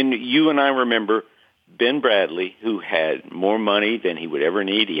 and you and I remember Ben Bradley, who had more money than he would ever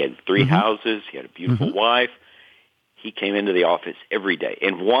need. He had 3 houses. He had a beautiful wife. He came into the office every day.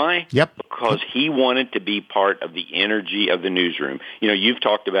 And why? Because he wanted to be part of the energy of the newsroom. You know, you've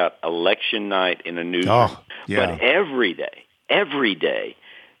talked about election night in a newsroom. But every day,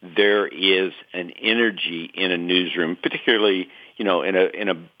 there is an energy in a newsroom, particularly, you know,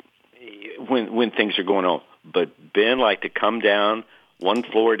 when things are going on. But Ben liked to come down one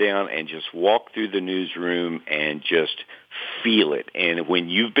floor down and just walk through the newsroom and just feel it. And when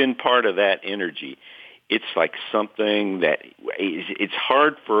you've been part of that energy, it's like something that it's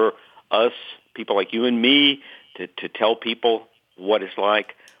hard for us, people like you and me, to tell people what it's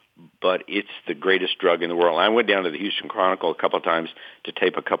like. But it's the greatest drug in the world. I went down to the Houston Chronicle a couple of times to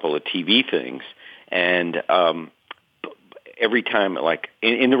tape a couple of TV things, and every time,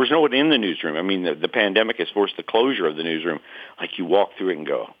 and there was no one in the newsroom. I mean, the pandemic has forced the closure of the newsroom. Like, you walk through it and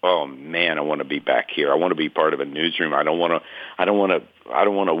go, "Oh man, I want to be back here. I want to be part of a newsroom. I don't want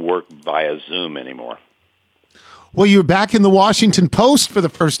to work via Zoom anymore." Well, you're back in the Washington Post for the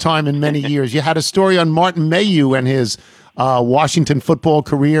first time in many years. You had a story on Martin Mayhew and his Washington football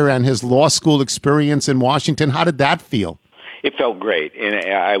career and his law school experience in Washington. How did that feel? It felt great, and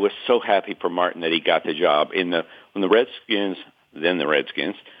I was so happy for Martin that he got the job when the Redskins.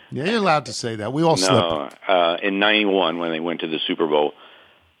 Yeah, you're allowed to say that. We all slip. In '91, when they went to the Super Bowl,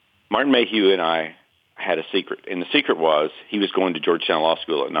 Martin Mayhew and I had a secret, and the secret was he was going to Georgetown Law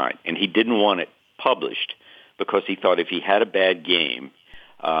School at night, and he didn't want it published because he thought if he had a bad game,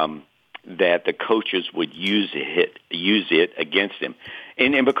 that the coaches would use it against him.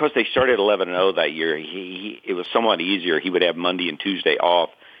 And because they started 11-0 that year, it was somewhat easier. He would have Monday and Tuesday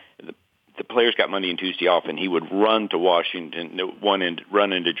off. The players got Monday and Tuesday off, and he would run to Washington,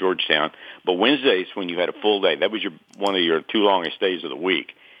 run into Georgetown. But Wednesdays, when you had a full day, that was one of your 2 longest days of the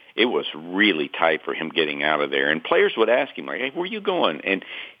week. It was really tight for him getting out of there. And players would ask him, like, hey, where are you going? And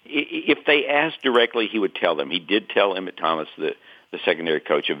if they asked directly, he would tell them. He did tell Emmett Thomas, the secondary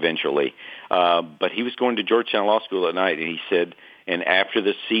coach, eventually. But he was going to Georgetown Law School at night, and he said, and after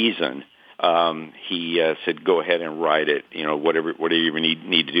the season, he said, go ahead and write it, whatever you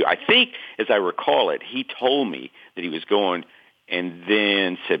need to do. I think, as I recall it, he told me that he was going and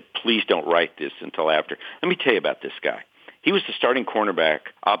then said, please don't write this until after. Let me tell you about this guy. He was the starting cornerback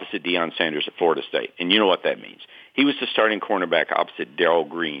opposite Deion Sanders at Florida State, and you know what that means. He was the starting cornerback opposite Darrell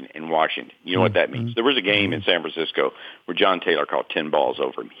Green in Washington. You know what that means. There was a game in San Francisco where John Taylor caught 10 balls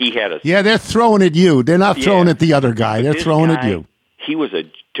over him. He had they're throwing at you. They're not throwing at the other guy. They're throwing at you. He was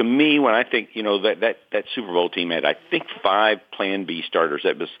to me, when I think, that Super Bowl team had, I think, 5 Plan B starters.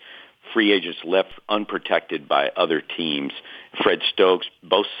 That was free agents left unprotected by other teams. Fred Stokes,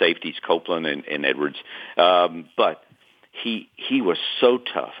 both safeties, Copeland and Edwards. But he was so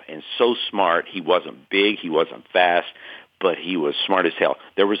tough and so smart. He wasn't big, he wasn't fast, but he was smart as hell.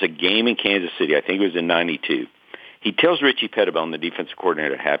 There was a game in Kansas City, I think it was in 92. He tells Richie Pettibone, the defensive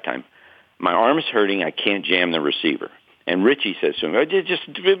coordinator, at halftime, my arm is hurting, I can't jam the receiver. And Richie says to him,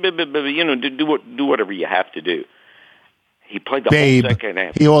 just do whatever you have to do. He played the whole second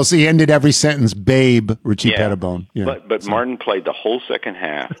half. He ended every sentence, babe, Richie Pettibone. Yeah. But Martin played the whole second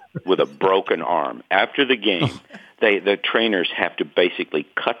half with a broken arm. After the game, the trainers have to basically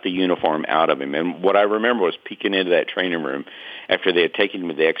cut the uniform out of him. And what I remember was peeking into that training room after they had taken him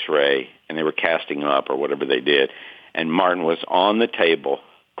to the X-ray and they were casting up or whatever they did, and Martin was on the table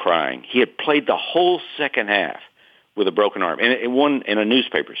crying. He had played the whole second half with a broken arm. And it won in a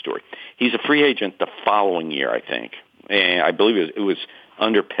newspaper story. He's a free agent the following year, I think. And I believe it was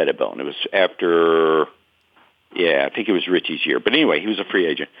under Pettibone. It was after, I think it was Richie's year. But anyway, he was a free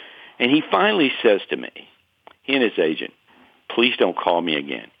agent. And he finally says to me, he and his agent, please don't call me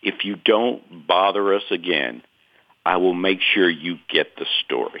again. If you don't bother us again, I will make sure you get the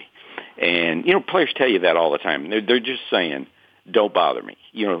story. And, players tell you that all the time. They're just saying, don't bother me.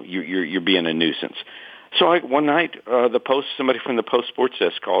 You're being a nuisance. So one night, somebody from the Post Sports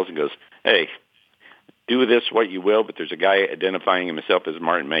Desk calls and goes, hey, do with this what you will, but there's a guy identifying himself as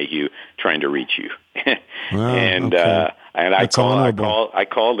Martin Mayhew trying to reach you. And I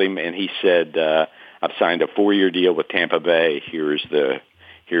called him, and he said, I've signed a 4-year deal with Tampa Bay. Here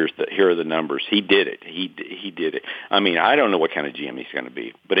are the numbers. He did it. He did it. I mean, I don't know what kind of GM he's going to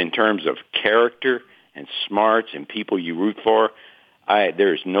be, but in terms of character and smarts and people you root for,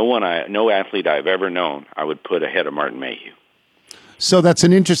 there's no athlete I've ever known I would put ahead of Martin Mayhew. So that's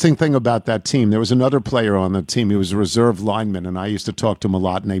an interesting thing about that team. There was another player on the team. He was a reserve lineman, and I used to talk to him a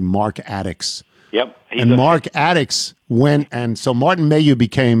lot, named Mark Addix. Yep. Mark Addix went, and so Martin Mayhew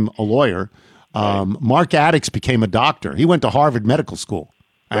became a lawyer. Mark Addix became a doctor. He went to Harvard Medical School,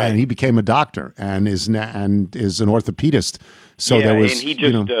 and he became a doctor and is an orthopedist. So there was, and he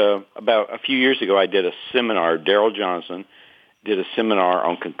just about a few years ago, I did a seminar. Daryl Johnson did a seminar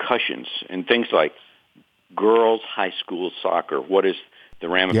on concussions and things like girls' high school soccer. What is the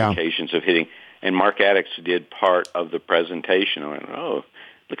ramifications of hitting? And Mark Addix did part of the presentation. I went,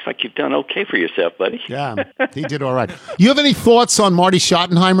 looks like you've done okay for yourself, buddy. Yeah, he did all right. You have any thoughts on Marty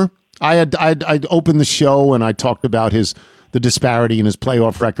Schottenheimer? I'd opened the show and I talked about the disparity in his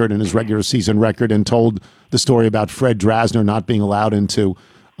playoff record and his regular season record, and told the story about Fred Drasner not being allowed into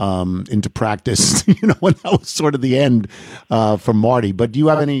practice, when that was sort of the end for Marty. But do you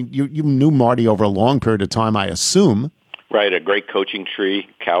have any? You knew Marty over a long period of time, I assume. Right, a great coaching tree.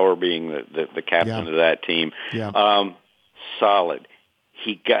 Cowher being the captain of that team. Yeah. Solid.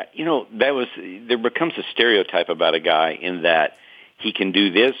 He got there becomes a stereotype about a guy in that he can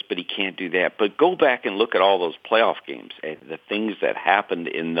do this, but he can't do that. But go back and look at all those playoff games and the things that happened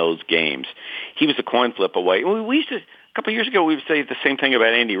in those games. He was a coin flip away. We used to. A couple of years ago, we would say the same thing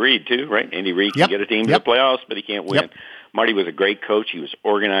about Andy Reid, too, right? Andy Reid can get a team to the playoffs, but he can't win. Yep. Marty was a great coach. He was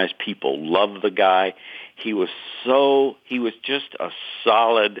organized. People loved the guy. He was just a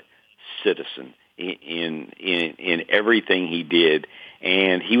solid citizen in everything he did.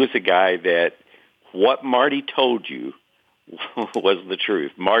 And he was a guy that what Marty told you was the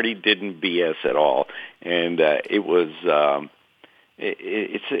truth. Marty didn't BS at all. And it was...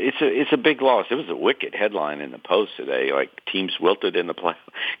 It's a big loss. It was a wicked headline in the Post today, like teams wilted in the play.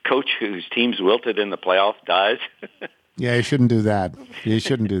 Coach whose teams wilted in the playoff dies. Yeah, you shouldn't do that. You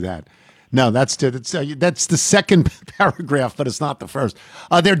shouldn't do that. No, that's the second paragraph, but it's not the first.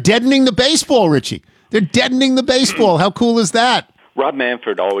 They're deadening the baseball, Richie. They're deadening the baseball. How cool is that? Rob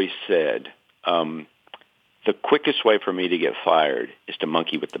Manfred always said, the quickest way for me to get fired is to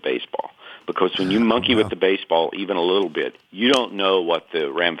monkey with the baseball. Because when you monkey with the baseball even a little bit, you don't know what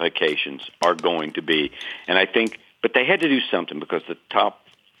the ramifications are going to be. And I think, but they had to do something because the top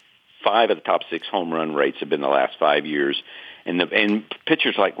 5 of the top 6 home run rates have been the last 5 years. And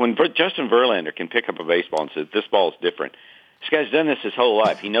pitchers like when Justin Verlander can pick up a baseball and says, this ball is different. This guy's done this his whole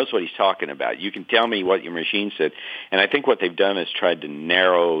life. He knows what he's talking about. You can tell me what your machine said. And I think what they've done is tried to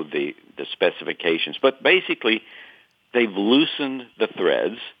narrow the specifications. But basically, they've loosened the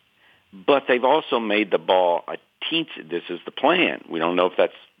threads, but they've also made the ball a teensy. This is the plan. We don't know if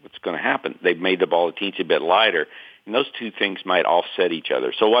that's what's going to happen. They've made the ball a teensy bit lighter. And those two things might offset each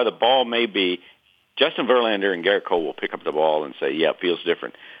other. So while the ball may be, Justin Verlander and Garrett Cole will pick up the ball and say, yeah, it feels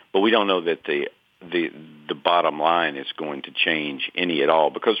different. But we don't know that the bottom line is going to change any at all.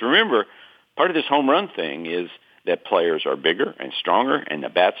 Because remember, part of this home run thing is that players are bigger and stronger, and the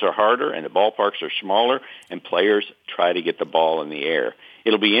bats are harder, and the ballparks are smaller, and players try to get the ball in the air.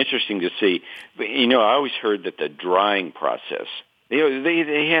 It'll be interesting to see. You know, I always heard that the drying process,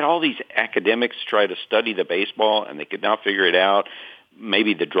 they had all these academics try to study the baseball, and they could not figure it out.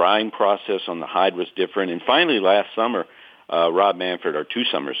 Maybe the drying process on the hide was different. And finally, last summer, Rob Manfred, or 2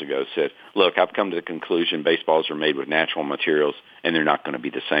 summers ago, said, look, I've come to the conclusion baseballs are made with natural materials, and they're not going to be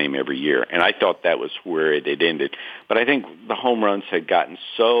the same every year. And I thought that was where it had ended. But I think the home runs had gotten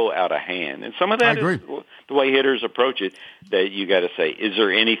so out of hand. And some of that is the way hitters approach it, that you got to say, is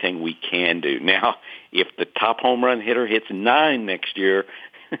there anything we can do? Now, if the top home run hitter hits 9 next year,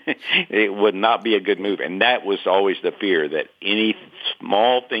 it would not be a good move. And that was always the fear, that any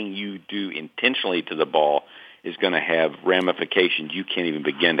small thing you do intentionally to the ball is going to have ramifications you can't even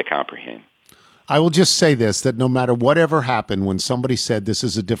begin to comprehend. I will just say this, that no matter whatever happened, when somebody said this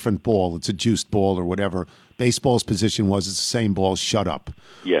is a different ball, it's a juiced ball or whatever, baseball's position was it's the same ball, shut up.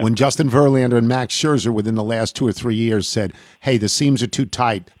 Yeah. When Justin Verlander and Max Scherzer within the last 2 or 3 years said, hey, the seams are too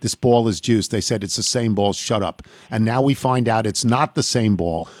tight, this ball is juiced, they said it's the same ball, shut up. And now we find out it's not the same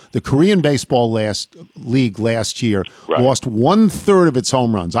ball. The Korean Baseball League last year lost 1/3 of its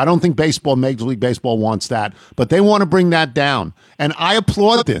home runs. I don't think Major League Baseball wants that, but they want to bring that down. And I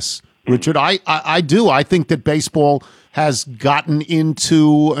applaud this, Richard. I do. I think that baseball has gotten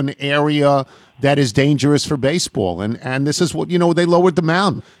into an area that is dangerous for baseball. And this is what, they lowered the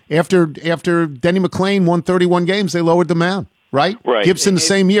mound. After Denny McClain won 31 games, they lowered the mound, right? Right. Gibson the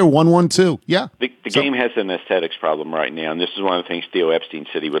same year, 1-1-2. Yeah. The game has an aesthetics problem right now, and this is one of the things Theo Epstein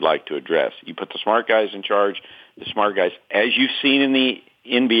said he would like to address. You put the smart guys in charge, the smart guys, as you've seen in the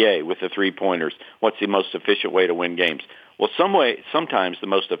NBA with the three-pointers, what's the most efficient way to win games? Well, sometimes the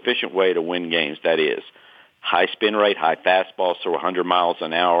most efficient way to win games, that is, high spin rate, high fastballs, throw 100 miles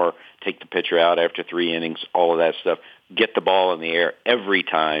an hour, take the pitcher out after 3 innings, all of that stuff, get the ball in the air every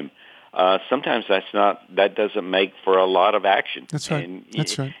time. Sometimes that doesn't make for a lot of action. That's right. And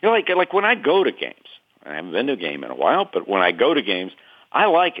That's right. Like when I go to games, I haven't been to a game in a while, but when I go to games, I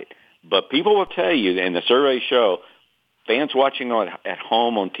like it. But people will tell you, and the surveys show, fans watching at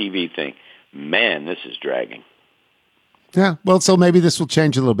home on TV think, man, this is dragging. Yeah, well, so maybe this will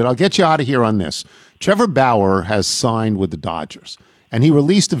change a little bit. I'll get you out of here on this. Trevor Bauer has signed with the Dodgers, and he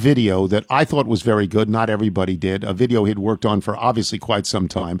released a video that I thought was very good. Not everybody did. A video he'd worked on for obviously quite some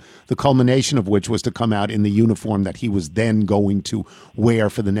time, the culmination of which was to come out in the uniform that he was then going to wear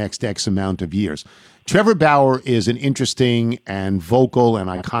for the next X amount of years. Trevor Bauer is an interesting and vocal and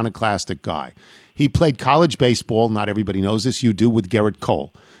iconoclastic guy. He played college baseball. Not everybody knows this. You do, with Garrett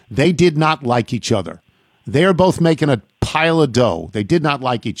Cole. They did not like each other. They're both making a pile of dough. They did not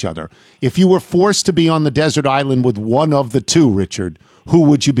like each other. If you were forced to be on the desert island with one of the two, Richard, who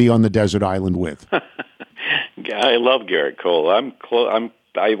would you be on the desert island with? I love Garrett Cole.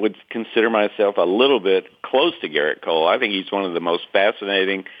 I would consider myself a little bit close to Garrett Cole. I think he's one of the most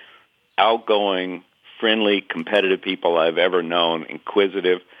fascinating, outgoing, friendly, competitive people I've ever known,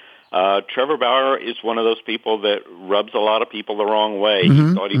 inquisitive. Trevor Bauer is one of those people that rubs a lot of people the wrong way.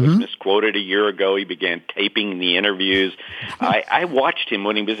 He thought he was misquoted a year ago. He began taping the interviews. I watched him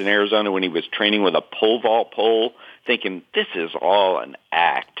when he was in Arizona, when he was training with a pole vault pole, thinking, this is all an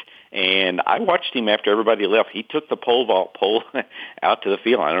act. And I watched him after everybody left. He took the pole vault pole out to the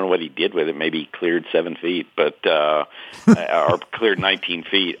field. I don't know what he did with it. Maybe he cleared 7 feet, but or cleared 19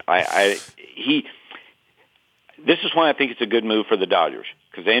 feet. This is why I think it's a good move for the Dodgers,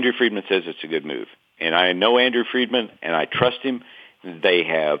 because Andrew Friedman says it's a good move. And I know Andrew Friedman, and I trust him. They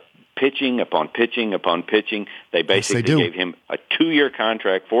have pitching upon pitching upon pitching. They basically gave him a 2-year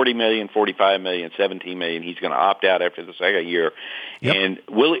contract, $40 million, $45 million, $17 million. He's going to opt out after the second year. Yep. And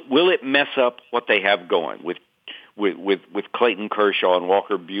will it mess up what they have going with Clayton Kershaw and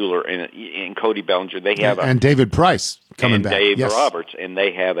Walker Buehler and Cody Bellinger? They have and David Price coming back, Dave Roberts, and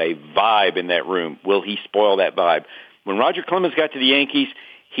they have a vibe in that room. Will he spoil that vibe? When Roger Clemens got to the Yankees,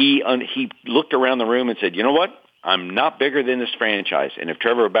 he looked around the room and said, "You know what? I'm not bigger than this franchise." And if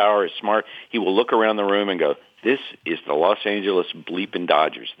Trevor Bauer is smart, he will look around the room and go, "This is the Los Angeles bleeping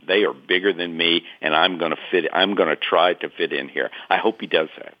Dodgers. They are bigger than me, and I'm going to try to fit in here." I hope he does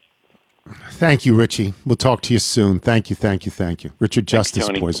that. Thank you, Richie. We'll talk to you soon. Thank you. Richard Justice,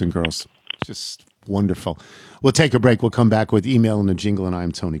 Tony. boys and girls. Just wonderful. We'll take a break. We'll come back with email and a jingle, and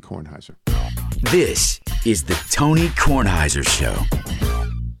I'm Tony Kornheiser. This is the Tony Kornheiser Show.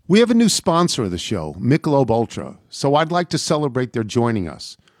 We have a new sponsor of the show, Michelob Ultra, so I'd like to celebrate their joining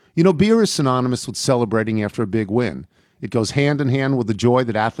us. You know, beer is synonymous with celebrating after a big win. It goes hand in hand with the joy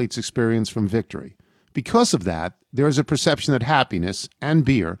that athletes experience from victory. Because of that, there is a perception that happiness and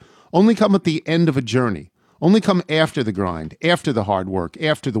beer only come at the end of a journey, only come after the grind, after the hard work,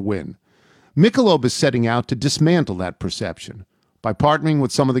 after the win. Michelob is setting out to dismantle that perception. By partnering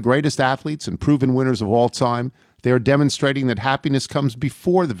with some of the greatest athletes and proven winners of all time, they are demonstrating that happiness comes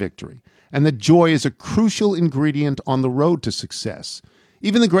before the victory, and that joy is a crucial ingredient on the road to success.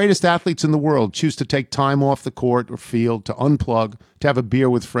 Even the greatest athletes in the world choose to take time off the court or field, to unplug, to have a beer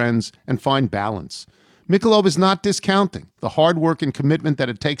with friends, and find balance. Michelob is not discounting the hard work and commitment that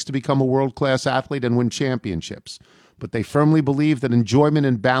it takes to become a world-class athlete and win championships, but they firmly believe that enjoyment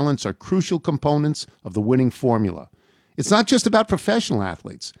and balance are crucial components of the winning formula. It's not just about professional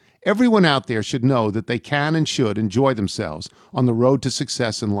athletes. Everyone out there should know that they can and should enjoy themselves on the road to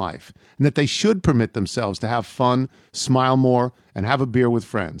success in life, and that they should permit themselves to have fun, smile more, and have a beer with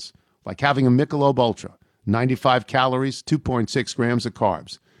friends, like having a Michelob Ultra, 95 calories, 2.6 grams of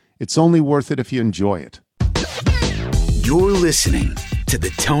carbs. It's only worth it if you enjoy it. You're listening to the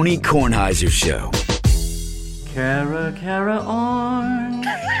Tony Kornheiser Show. Cara on.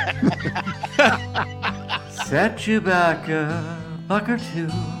 Set you back a buck or two.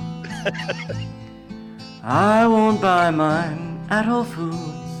 I won't buy mine at Whole Foods,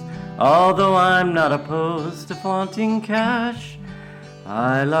 although I'm not opposed to flaunting cash.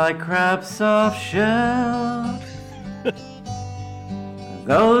 I like crab soft shell.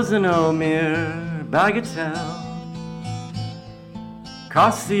 Those in no mere bagatelle.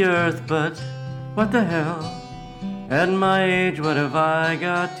 Cost the earth, but what the hell? At my age, what have I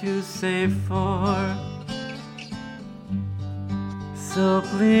got to save for? So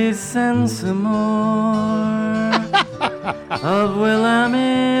please send some more of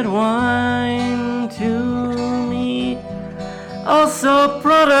Willamette wine to me. Also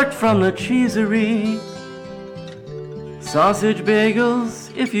product from the cheesery. Sausage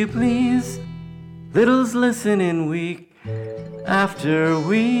bagels, if you please. Littles listening week after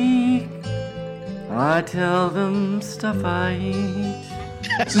week. I tell them stuff I eat.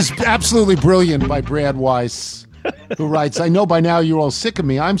 This is absolutely brilliant by Brad Weiss, who writes, "I know by now you're all sick of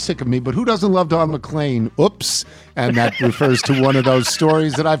me. I'm sick of me, but who doesn't love Don McLean? Oops." And that refers to one of those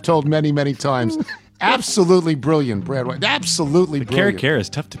stories that I've told many, many times. Absolutely brilliant, Brad Weiss. Absolutely brilliant. Carrot is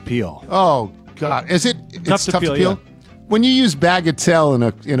tough to peel. Oh, God. Is it? Tough to peel? Yeah. When you use bagatelle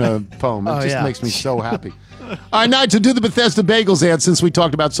in a poem, it just makes me so happy. All right, now to do the Bethesda Bagels ad, since we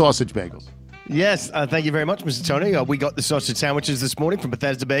talked about sausage bagels. Yes, thank you very much, Mr. Tony. We got the sausage sandwiches this morning from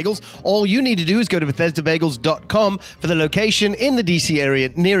Bethesda Bagels. All you need to do is go to BethesdaBagels.com for the location in the DC area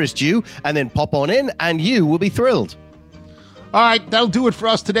nearest you, and then pop on in, and you will be thrilled. All right, that'll do it for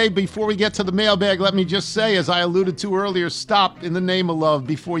us today. Before we get to the mailbag, let me just say, as I alluded to earlier, stop in the name of love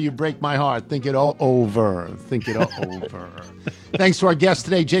before you break my heart. Think it all over. Think it all over. Thanks to our guests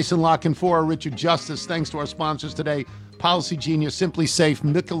today, Jason Lockenfor, Richard Justice. Thanks to our sponsors today, Policy Genius, Simply Safe,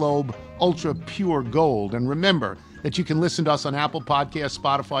 Michelob Ultra Pure Gold. And remember that you can listen to us on Apple Podcasts,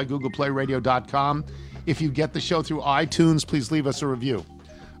 Spotify, Google Play, Radio.com. If you get the show through iTunes, please leave us a review.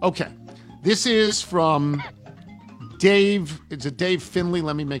 Okay, this is from Dave. It's a Dave Finley.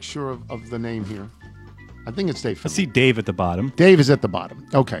 Let me make sure of the name here. I think it's Dave Finley. I see Dave at the bottom. Dave is at the bottom.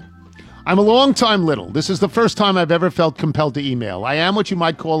 Okay. I'm a long-time little. This is the first time I've ever felt compelled to email. I am what you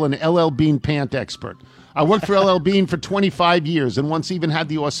might call an LL Bean pant expert. I worked for LL Bean for 25 years and once even had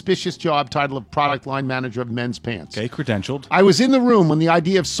the auspicious job title of product line manager of men's pants. Okay, credentialed. I was in the room when the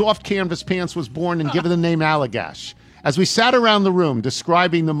idea of soft canvas pants was born and given the name Allagash. As we sat around the room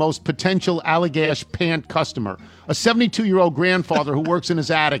describing the most potential Allagash pant customer, A 72-year-old grandfather who works in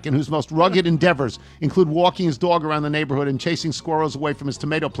his attic and whose most rugged endeavors include walking his dog around the neighborhood and chasing squirrels away from his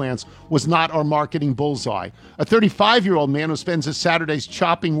tomato plants was not our marketing bullseye. A 35-year-old man who spends his Saturdays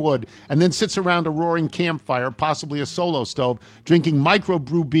chopping wood and then sits around a roaring campfire, possibly a solo stove, drinking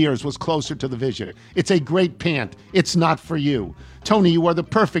microbrew beers was closer to the vision. It's a great pant. It's not for you. Tony, you are the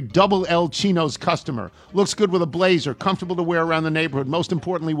perfect double L chinos customer. Looks good with a blazer, comfortable to wear around the neighborhood. Most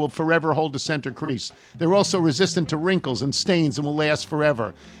importantly, will forever hold a center crease. They're also resistant to wrinkles and stains and will last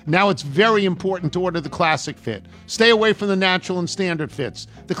forever. Now it's very important to order the classic fit. Stay away from the natural and standard fits.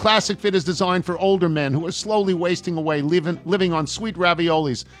 The classic fit is designed for older men who are slowly wasting away, living on sweet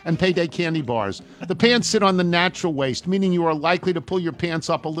raviolis and payday candy bars. The pants sit on the natural waist, meaning you are likely to pull your pants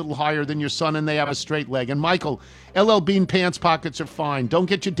up a little higher than your son and they have a straight leg. And Michael, LL Bean pants pockets are fine. Don't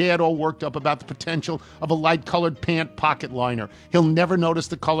get your dad all worked up about the potential of a light-colored pant pocket liner. He'll never notice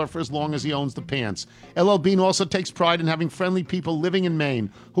the color for as long as he owns the pants. LL Bean also takes pride in having friendly people living in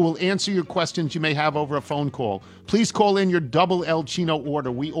Maine who will answer your questions you may have over a phone call. Please call in your double El Chino order.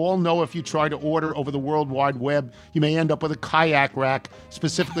 We all know if you try to order over the World Wide Web, you may end up with a kayak rack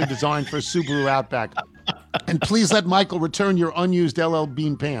specifically designed for a Subaru Outback. And please let Michael return your unused LL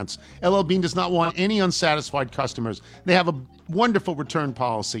Bean pants. LL Bean does not want any unsatisfied customers. They have a wonderful return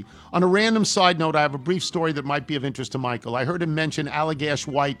policy. On a random side note, I have a brief story that might be of interest to Michael. I heard him mention Allagash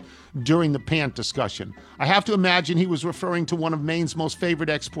White during the pant discussion. I have to imagine he was referring to one of Maine's most favorite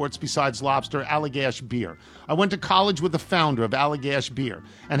exports besides lobster, Allagash beer. I went to college with the founder of Allagash beer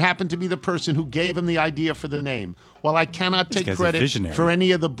and happened to be the person who gave him the idea for the name. While I cannot take credit for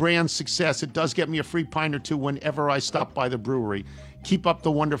any of the brand's success, it does get me a free pint or two whenever I stop by the brewery. Keep up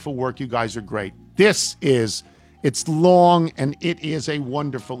the wonderful work. You guys are great. It's long, and it is a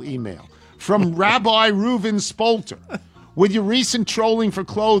wonderful email. From Rabbi Reuven Spolter. With your recent trolling for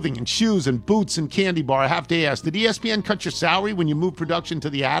clothing and shoes and boots and candy bar, I have to ask, did ESPN cut your salary when you moved production to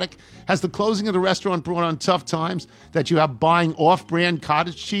the attic? Has the closing of the restaurant brought on tough times that you have buying off-brand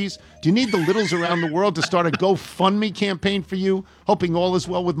cottage cheese? Do you need the littles around the world to start a GoFundMe campaign for you? Hoping all is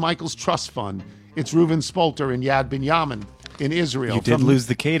well with Michael's trust fund. It's Reuven Spolter in Yad Binyamin in Israel. You did lose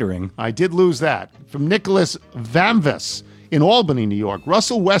the catering. I did lose that. From Nicholas Vamvis in Albany, New York.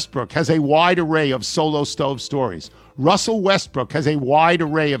 Russell Westbrook has a wide array of solo stove stories. Russell Westbrook has a wide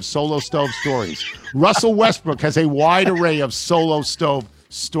array of solo stove stories. Russell Westbrook has a wide array of solo stove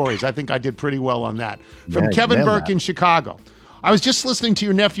stories. I think I did pretty well on that. From Kevin Burke in Chicago. I was just listening to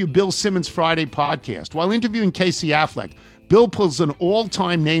your nephew Bill Simmons' Friday podcast. While interviewing Casey Affleck, Bill pulls an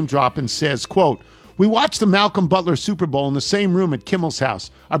all-time name drop and says, quote, "We watched the Malcolm Butler Super Bowl in the same room at Kimmel's house.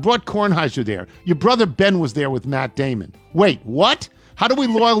 I brought Kornheiser there. Your brother Ben was there with Matt Damon." Wait, what? How do we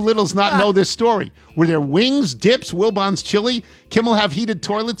loyal littles not know this story? Were there wings, dips, Wilbon's chili? Kimmel have heated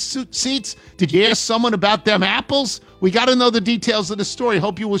toilet seats? Did you ask someone about them apples? We got to know the details of the story.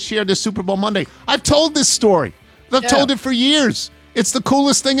 Hope you will share this Super Bowl Monday. I've told this story. I've told it for years. It's the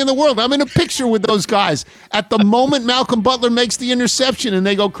coolest thing in the world. I'm in a picture with those guys at the moment Malcolm Butler makes the interception and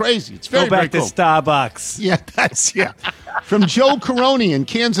they go crazy. It's very, very cool. Go back to Starbucks. Yeah. From Joe Caroni in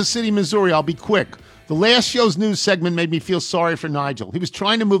Kansas City, Missouri. I'll be quick. The last show's news segment made me feel sorry for Nigel. He was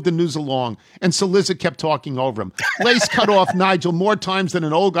trying to move the news along, and Saliza kept talking over him. Lace cut off Nigel more times than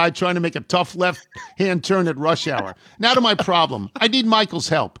an old guy trying to make a tough left-hand turn at rush hour. Now to my problem. I need Michael's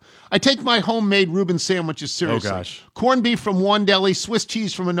help. I take my homemade Reuben sandwiches seriously. Oh, gosh. Corned beef from one deli, Swiss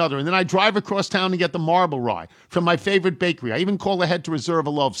cheese from another, and then I drive across town to get the marble rye from my favorite bakery. I even call ahead to reserve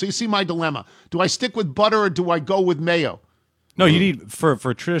a loaf. So you see my dilemma. Do I stick with butter or do I go with mayo? No, you need, for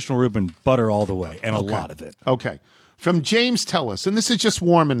traditional Reuben, butter all the way, and a lot of it. Okay. From James Tellis, and this is just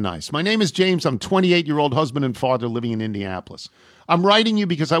warm and nice. My name is James. I'm 28-year-old husband and father living in Indianapolis. I'm writing you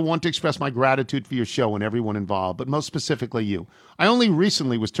because I want to express my gratitude for your show and everyone involved, but most specifically you. I only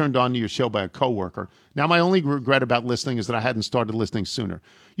recently was turned on to your show by a coworker. Now my only regret about listening is that I hadn't started listening sooner.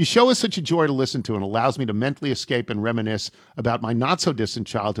 Your show is such a joy to listen to and allows me to mentally escape and reminisce about my not-so-distant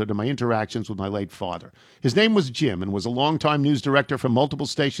childhood and my interactions with my late father. His name was Jim and was a longtime news director for multiple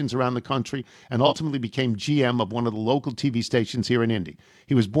stations around the country and ultimately became GM of one of the local TV stations here in Indy.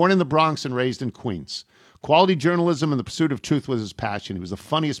 He was born in the Bronx and raised in Queens. Quality journalism and the pursuit of truth was his passion. He was the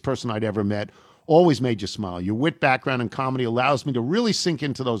funniest person I'd ever met. Always made you smile. Your wit, background, and comedy allows me to really sink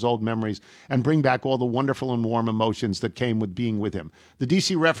into those old memories and bring back all the wonderful and warm emotions that came with being with him. The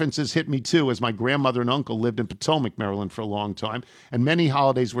D.C. references hit me, too, as my grandmother and uncle lived in Potomac, Maryland for a long time, and many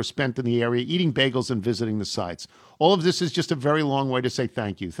holidays were spent in the area eating bagels and visiting the sites. All of this is just a very long way to say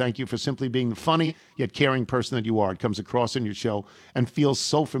thank you. Thank you for simply being the funny yet caring person that you are. It comes across in your show and feels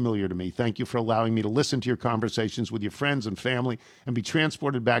so familiar to me. Thank you for allowing me to listen to your conversations with your friends and family and be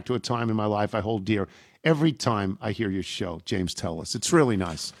transported back to a time in my life I hold hold dear every time I hear your show, James Tellis. It's really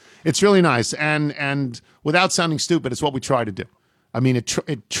nice. It's really nice. And without sounding stupid, it's what we try to do. I mean,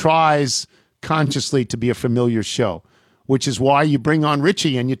 it tries consciously to be a familiar show, which is why you bring on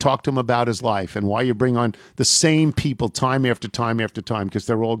Richie and you talk to him about his life, and why you bring on the same people time after time after time, because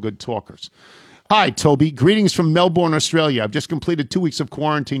they're all good talkers. Hi, Toby. Greetings from Melbourne, Australia. I've just completed 2 weeks of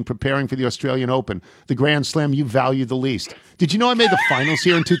quarantine preparing for the Australian Open, the Grand Slam you value the least. Did you know I made the finals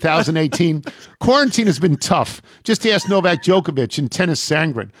here in 2018? Quarantine has been tough. Just ask Novak Djokovic and Tennis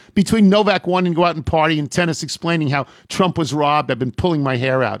Sangren. Between Novak wanting to go out and party and tennis explaining how Trump was robbed, I've been pulling my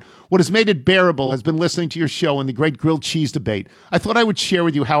hair out. What has made it bearable has been listening to your show and the great grilled cheese debate. I thought I would share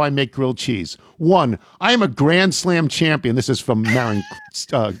with you how I make grilled cheese. 1, I am a Grand Slam champion. This is from Marin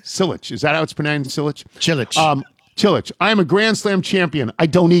Cilic. Is that how it's pronounced, Cilic? Cilic. Cilic. I am a Grand Slam champion. I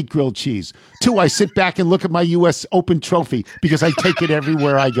don't eat grilled cheese. 2, I sit back and look at my U.S. Open trophy because I take it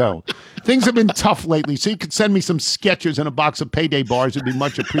everywhere I go. Things have been tough lately, so you could send me some Skechers and a box of Payday bars. It would be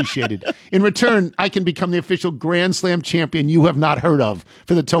much appreciated. In return, I can become the official Grand Slam champion you have not heard of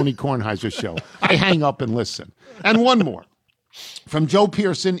for the Tony Kornheiser Show. I hang up and listen. And one more from Joe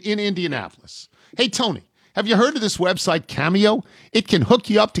Pearson in Indianapolis. Hey, Tony. Have you heard of this website, Cameo? It can hook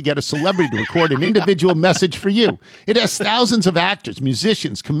you up to get a celebrity to record an individual message for you. It has thousands of actors,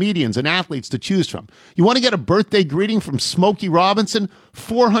 musicians, comedians, and athletes to choose from. You want to get a birthday greeting from Smokey Robinson?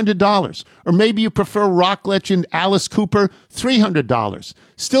 $400. Or maybe you prefer rock legend Alice Cooper? $300.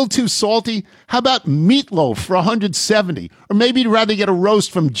 Still too salty? How about Meatloaf for $170? Or maybe you'd rather get a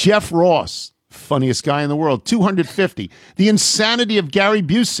roast from Jeff Ross, funniest guy in the world, $250. The insanity of Gary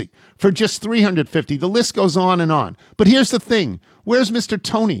Busey for just $350. The list goes on and on. But here's the thing. Where's Mr.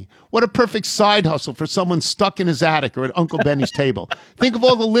 Tony? What a perfect side hustle for someone stuck in his attic or at Uncle Benny's table. Think of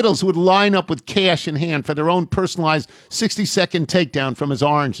all the littles who would line up with cash in hand for their own personalized 60-second takedown from his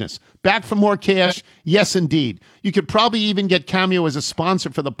orangeness. Back for more cash? Yes, indeed. You could probably even get Cameo as a sponsor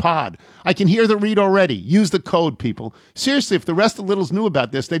for the pod. I can hear the read already. Use the code, people. Seriously, if the rest of the littles knew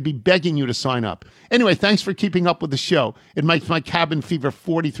about this, they'd be begging you to sign up. Anyway, thanks for keeping up with the show. It makes my cabin fever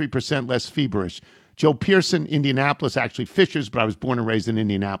 43% less feverish. Joe Pearson, Indianapolis, actually Fishers, but I was born and raised in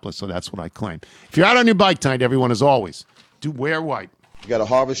Indianapolis, so that's what I claim. If you're out on your bike tonight, everyone, as always, do wear white. You got to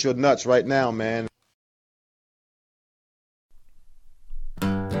harvest your nuts right now, man.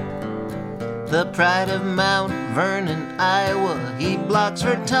 The pride of Mount Vernon, Iowa, he blocks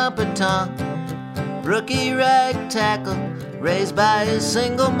for Tompatong. Rookie right tackle, raised by his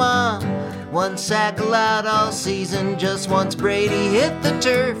single mom. One sack allowed all season, just once Brady hit the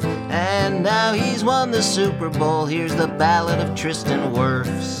turf, and now he's won the Super Bowl. Here's the ballad of Tristan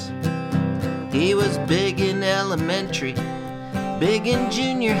Wirfs. He was big in elementary, big in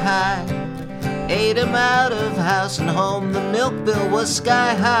junior high. Ate him out of house and home, the milk bill was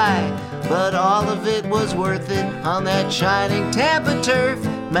sky high. But all of it was worth it on that shining Tampa turf.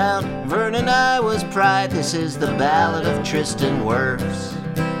 Mount Vernon, Iowa's pride, this is the ballad of Tristan Wirfs.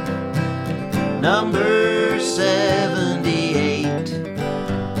 Number 78,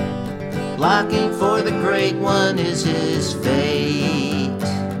 blocking for the great one is his fate.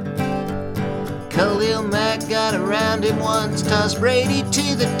 Khalil Mack got around him once, tossed Brady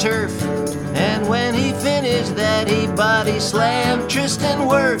to the turf, and when he finished that, he body slammed Tristan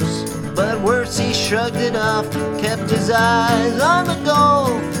Wirfs. But Wirfs, he shrugged it off, kept his eyes on the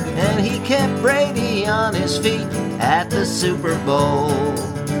goal, and he kept Brady on his feet at the Super Bowl.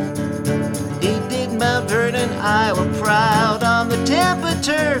 He did Mount Vernon, Iowa proud on the Tampa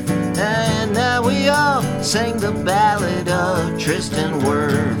turf, and now we all sing the ballad of Tristan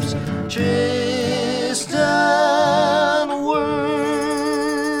Wirfs. Tristan Wirfs.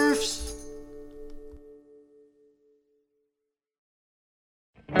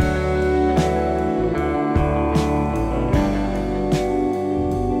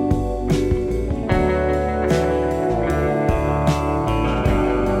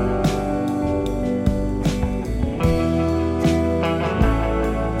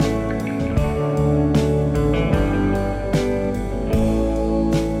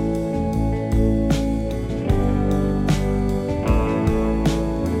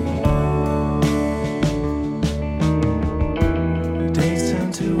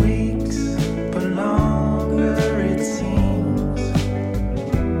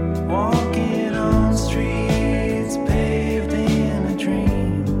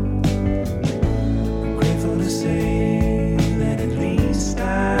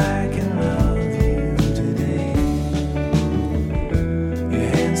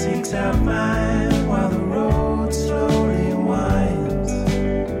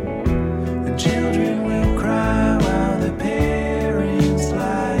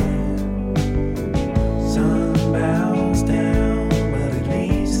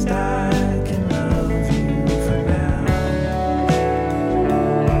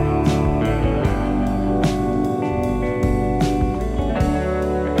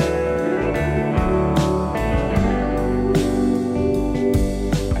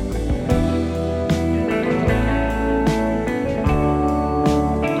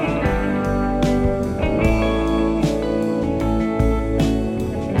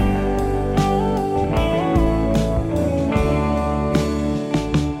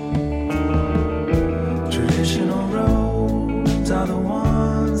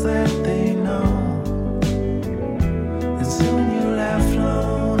 that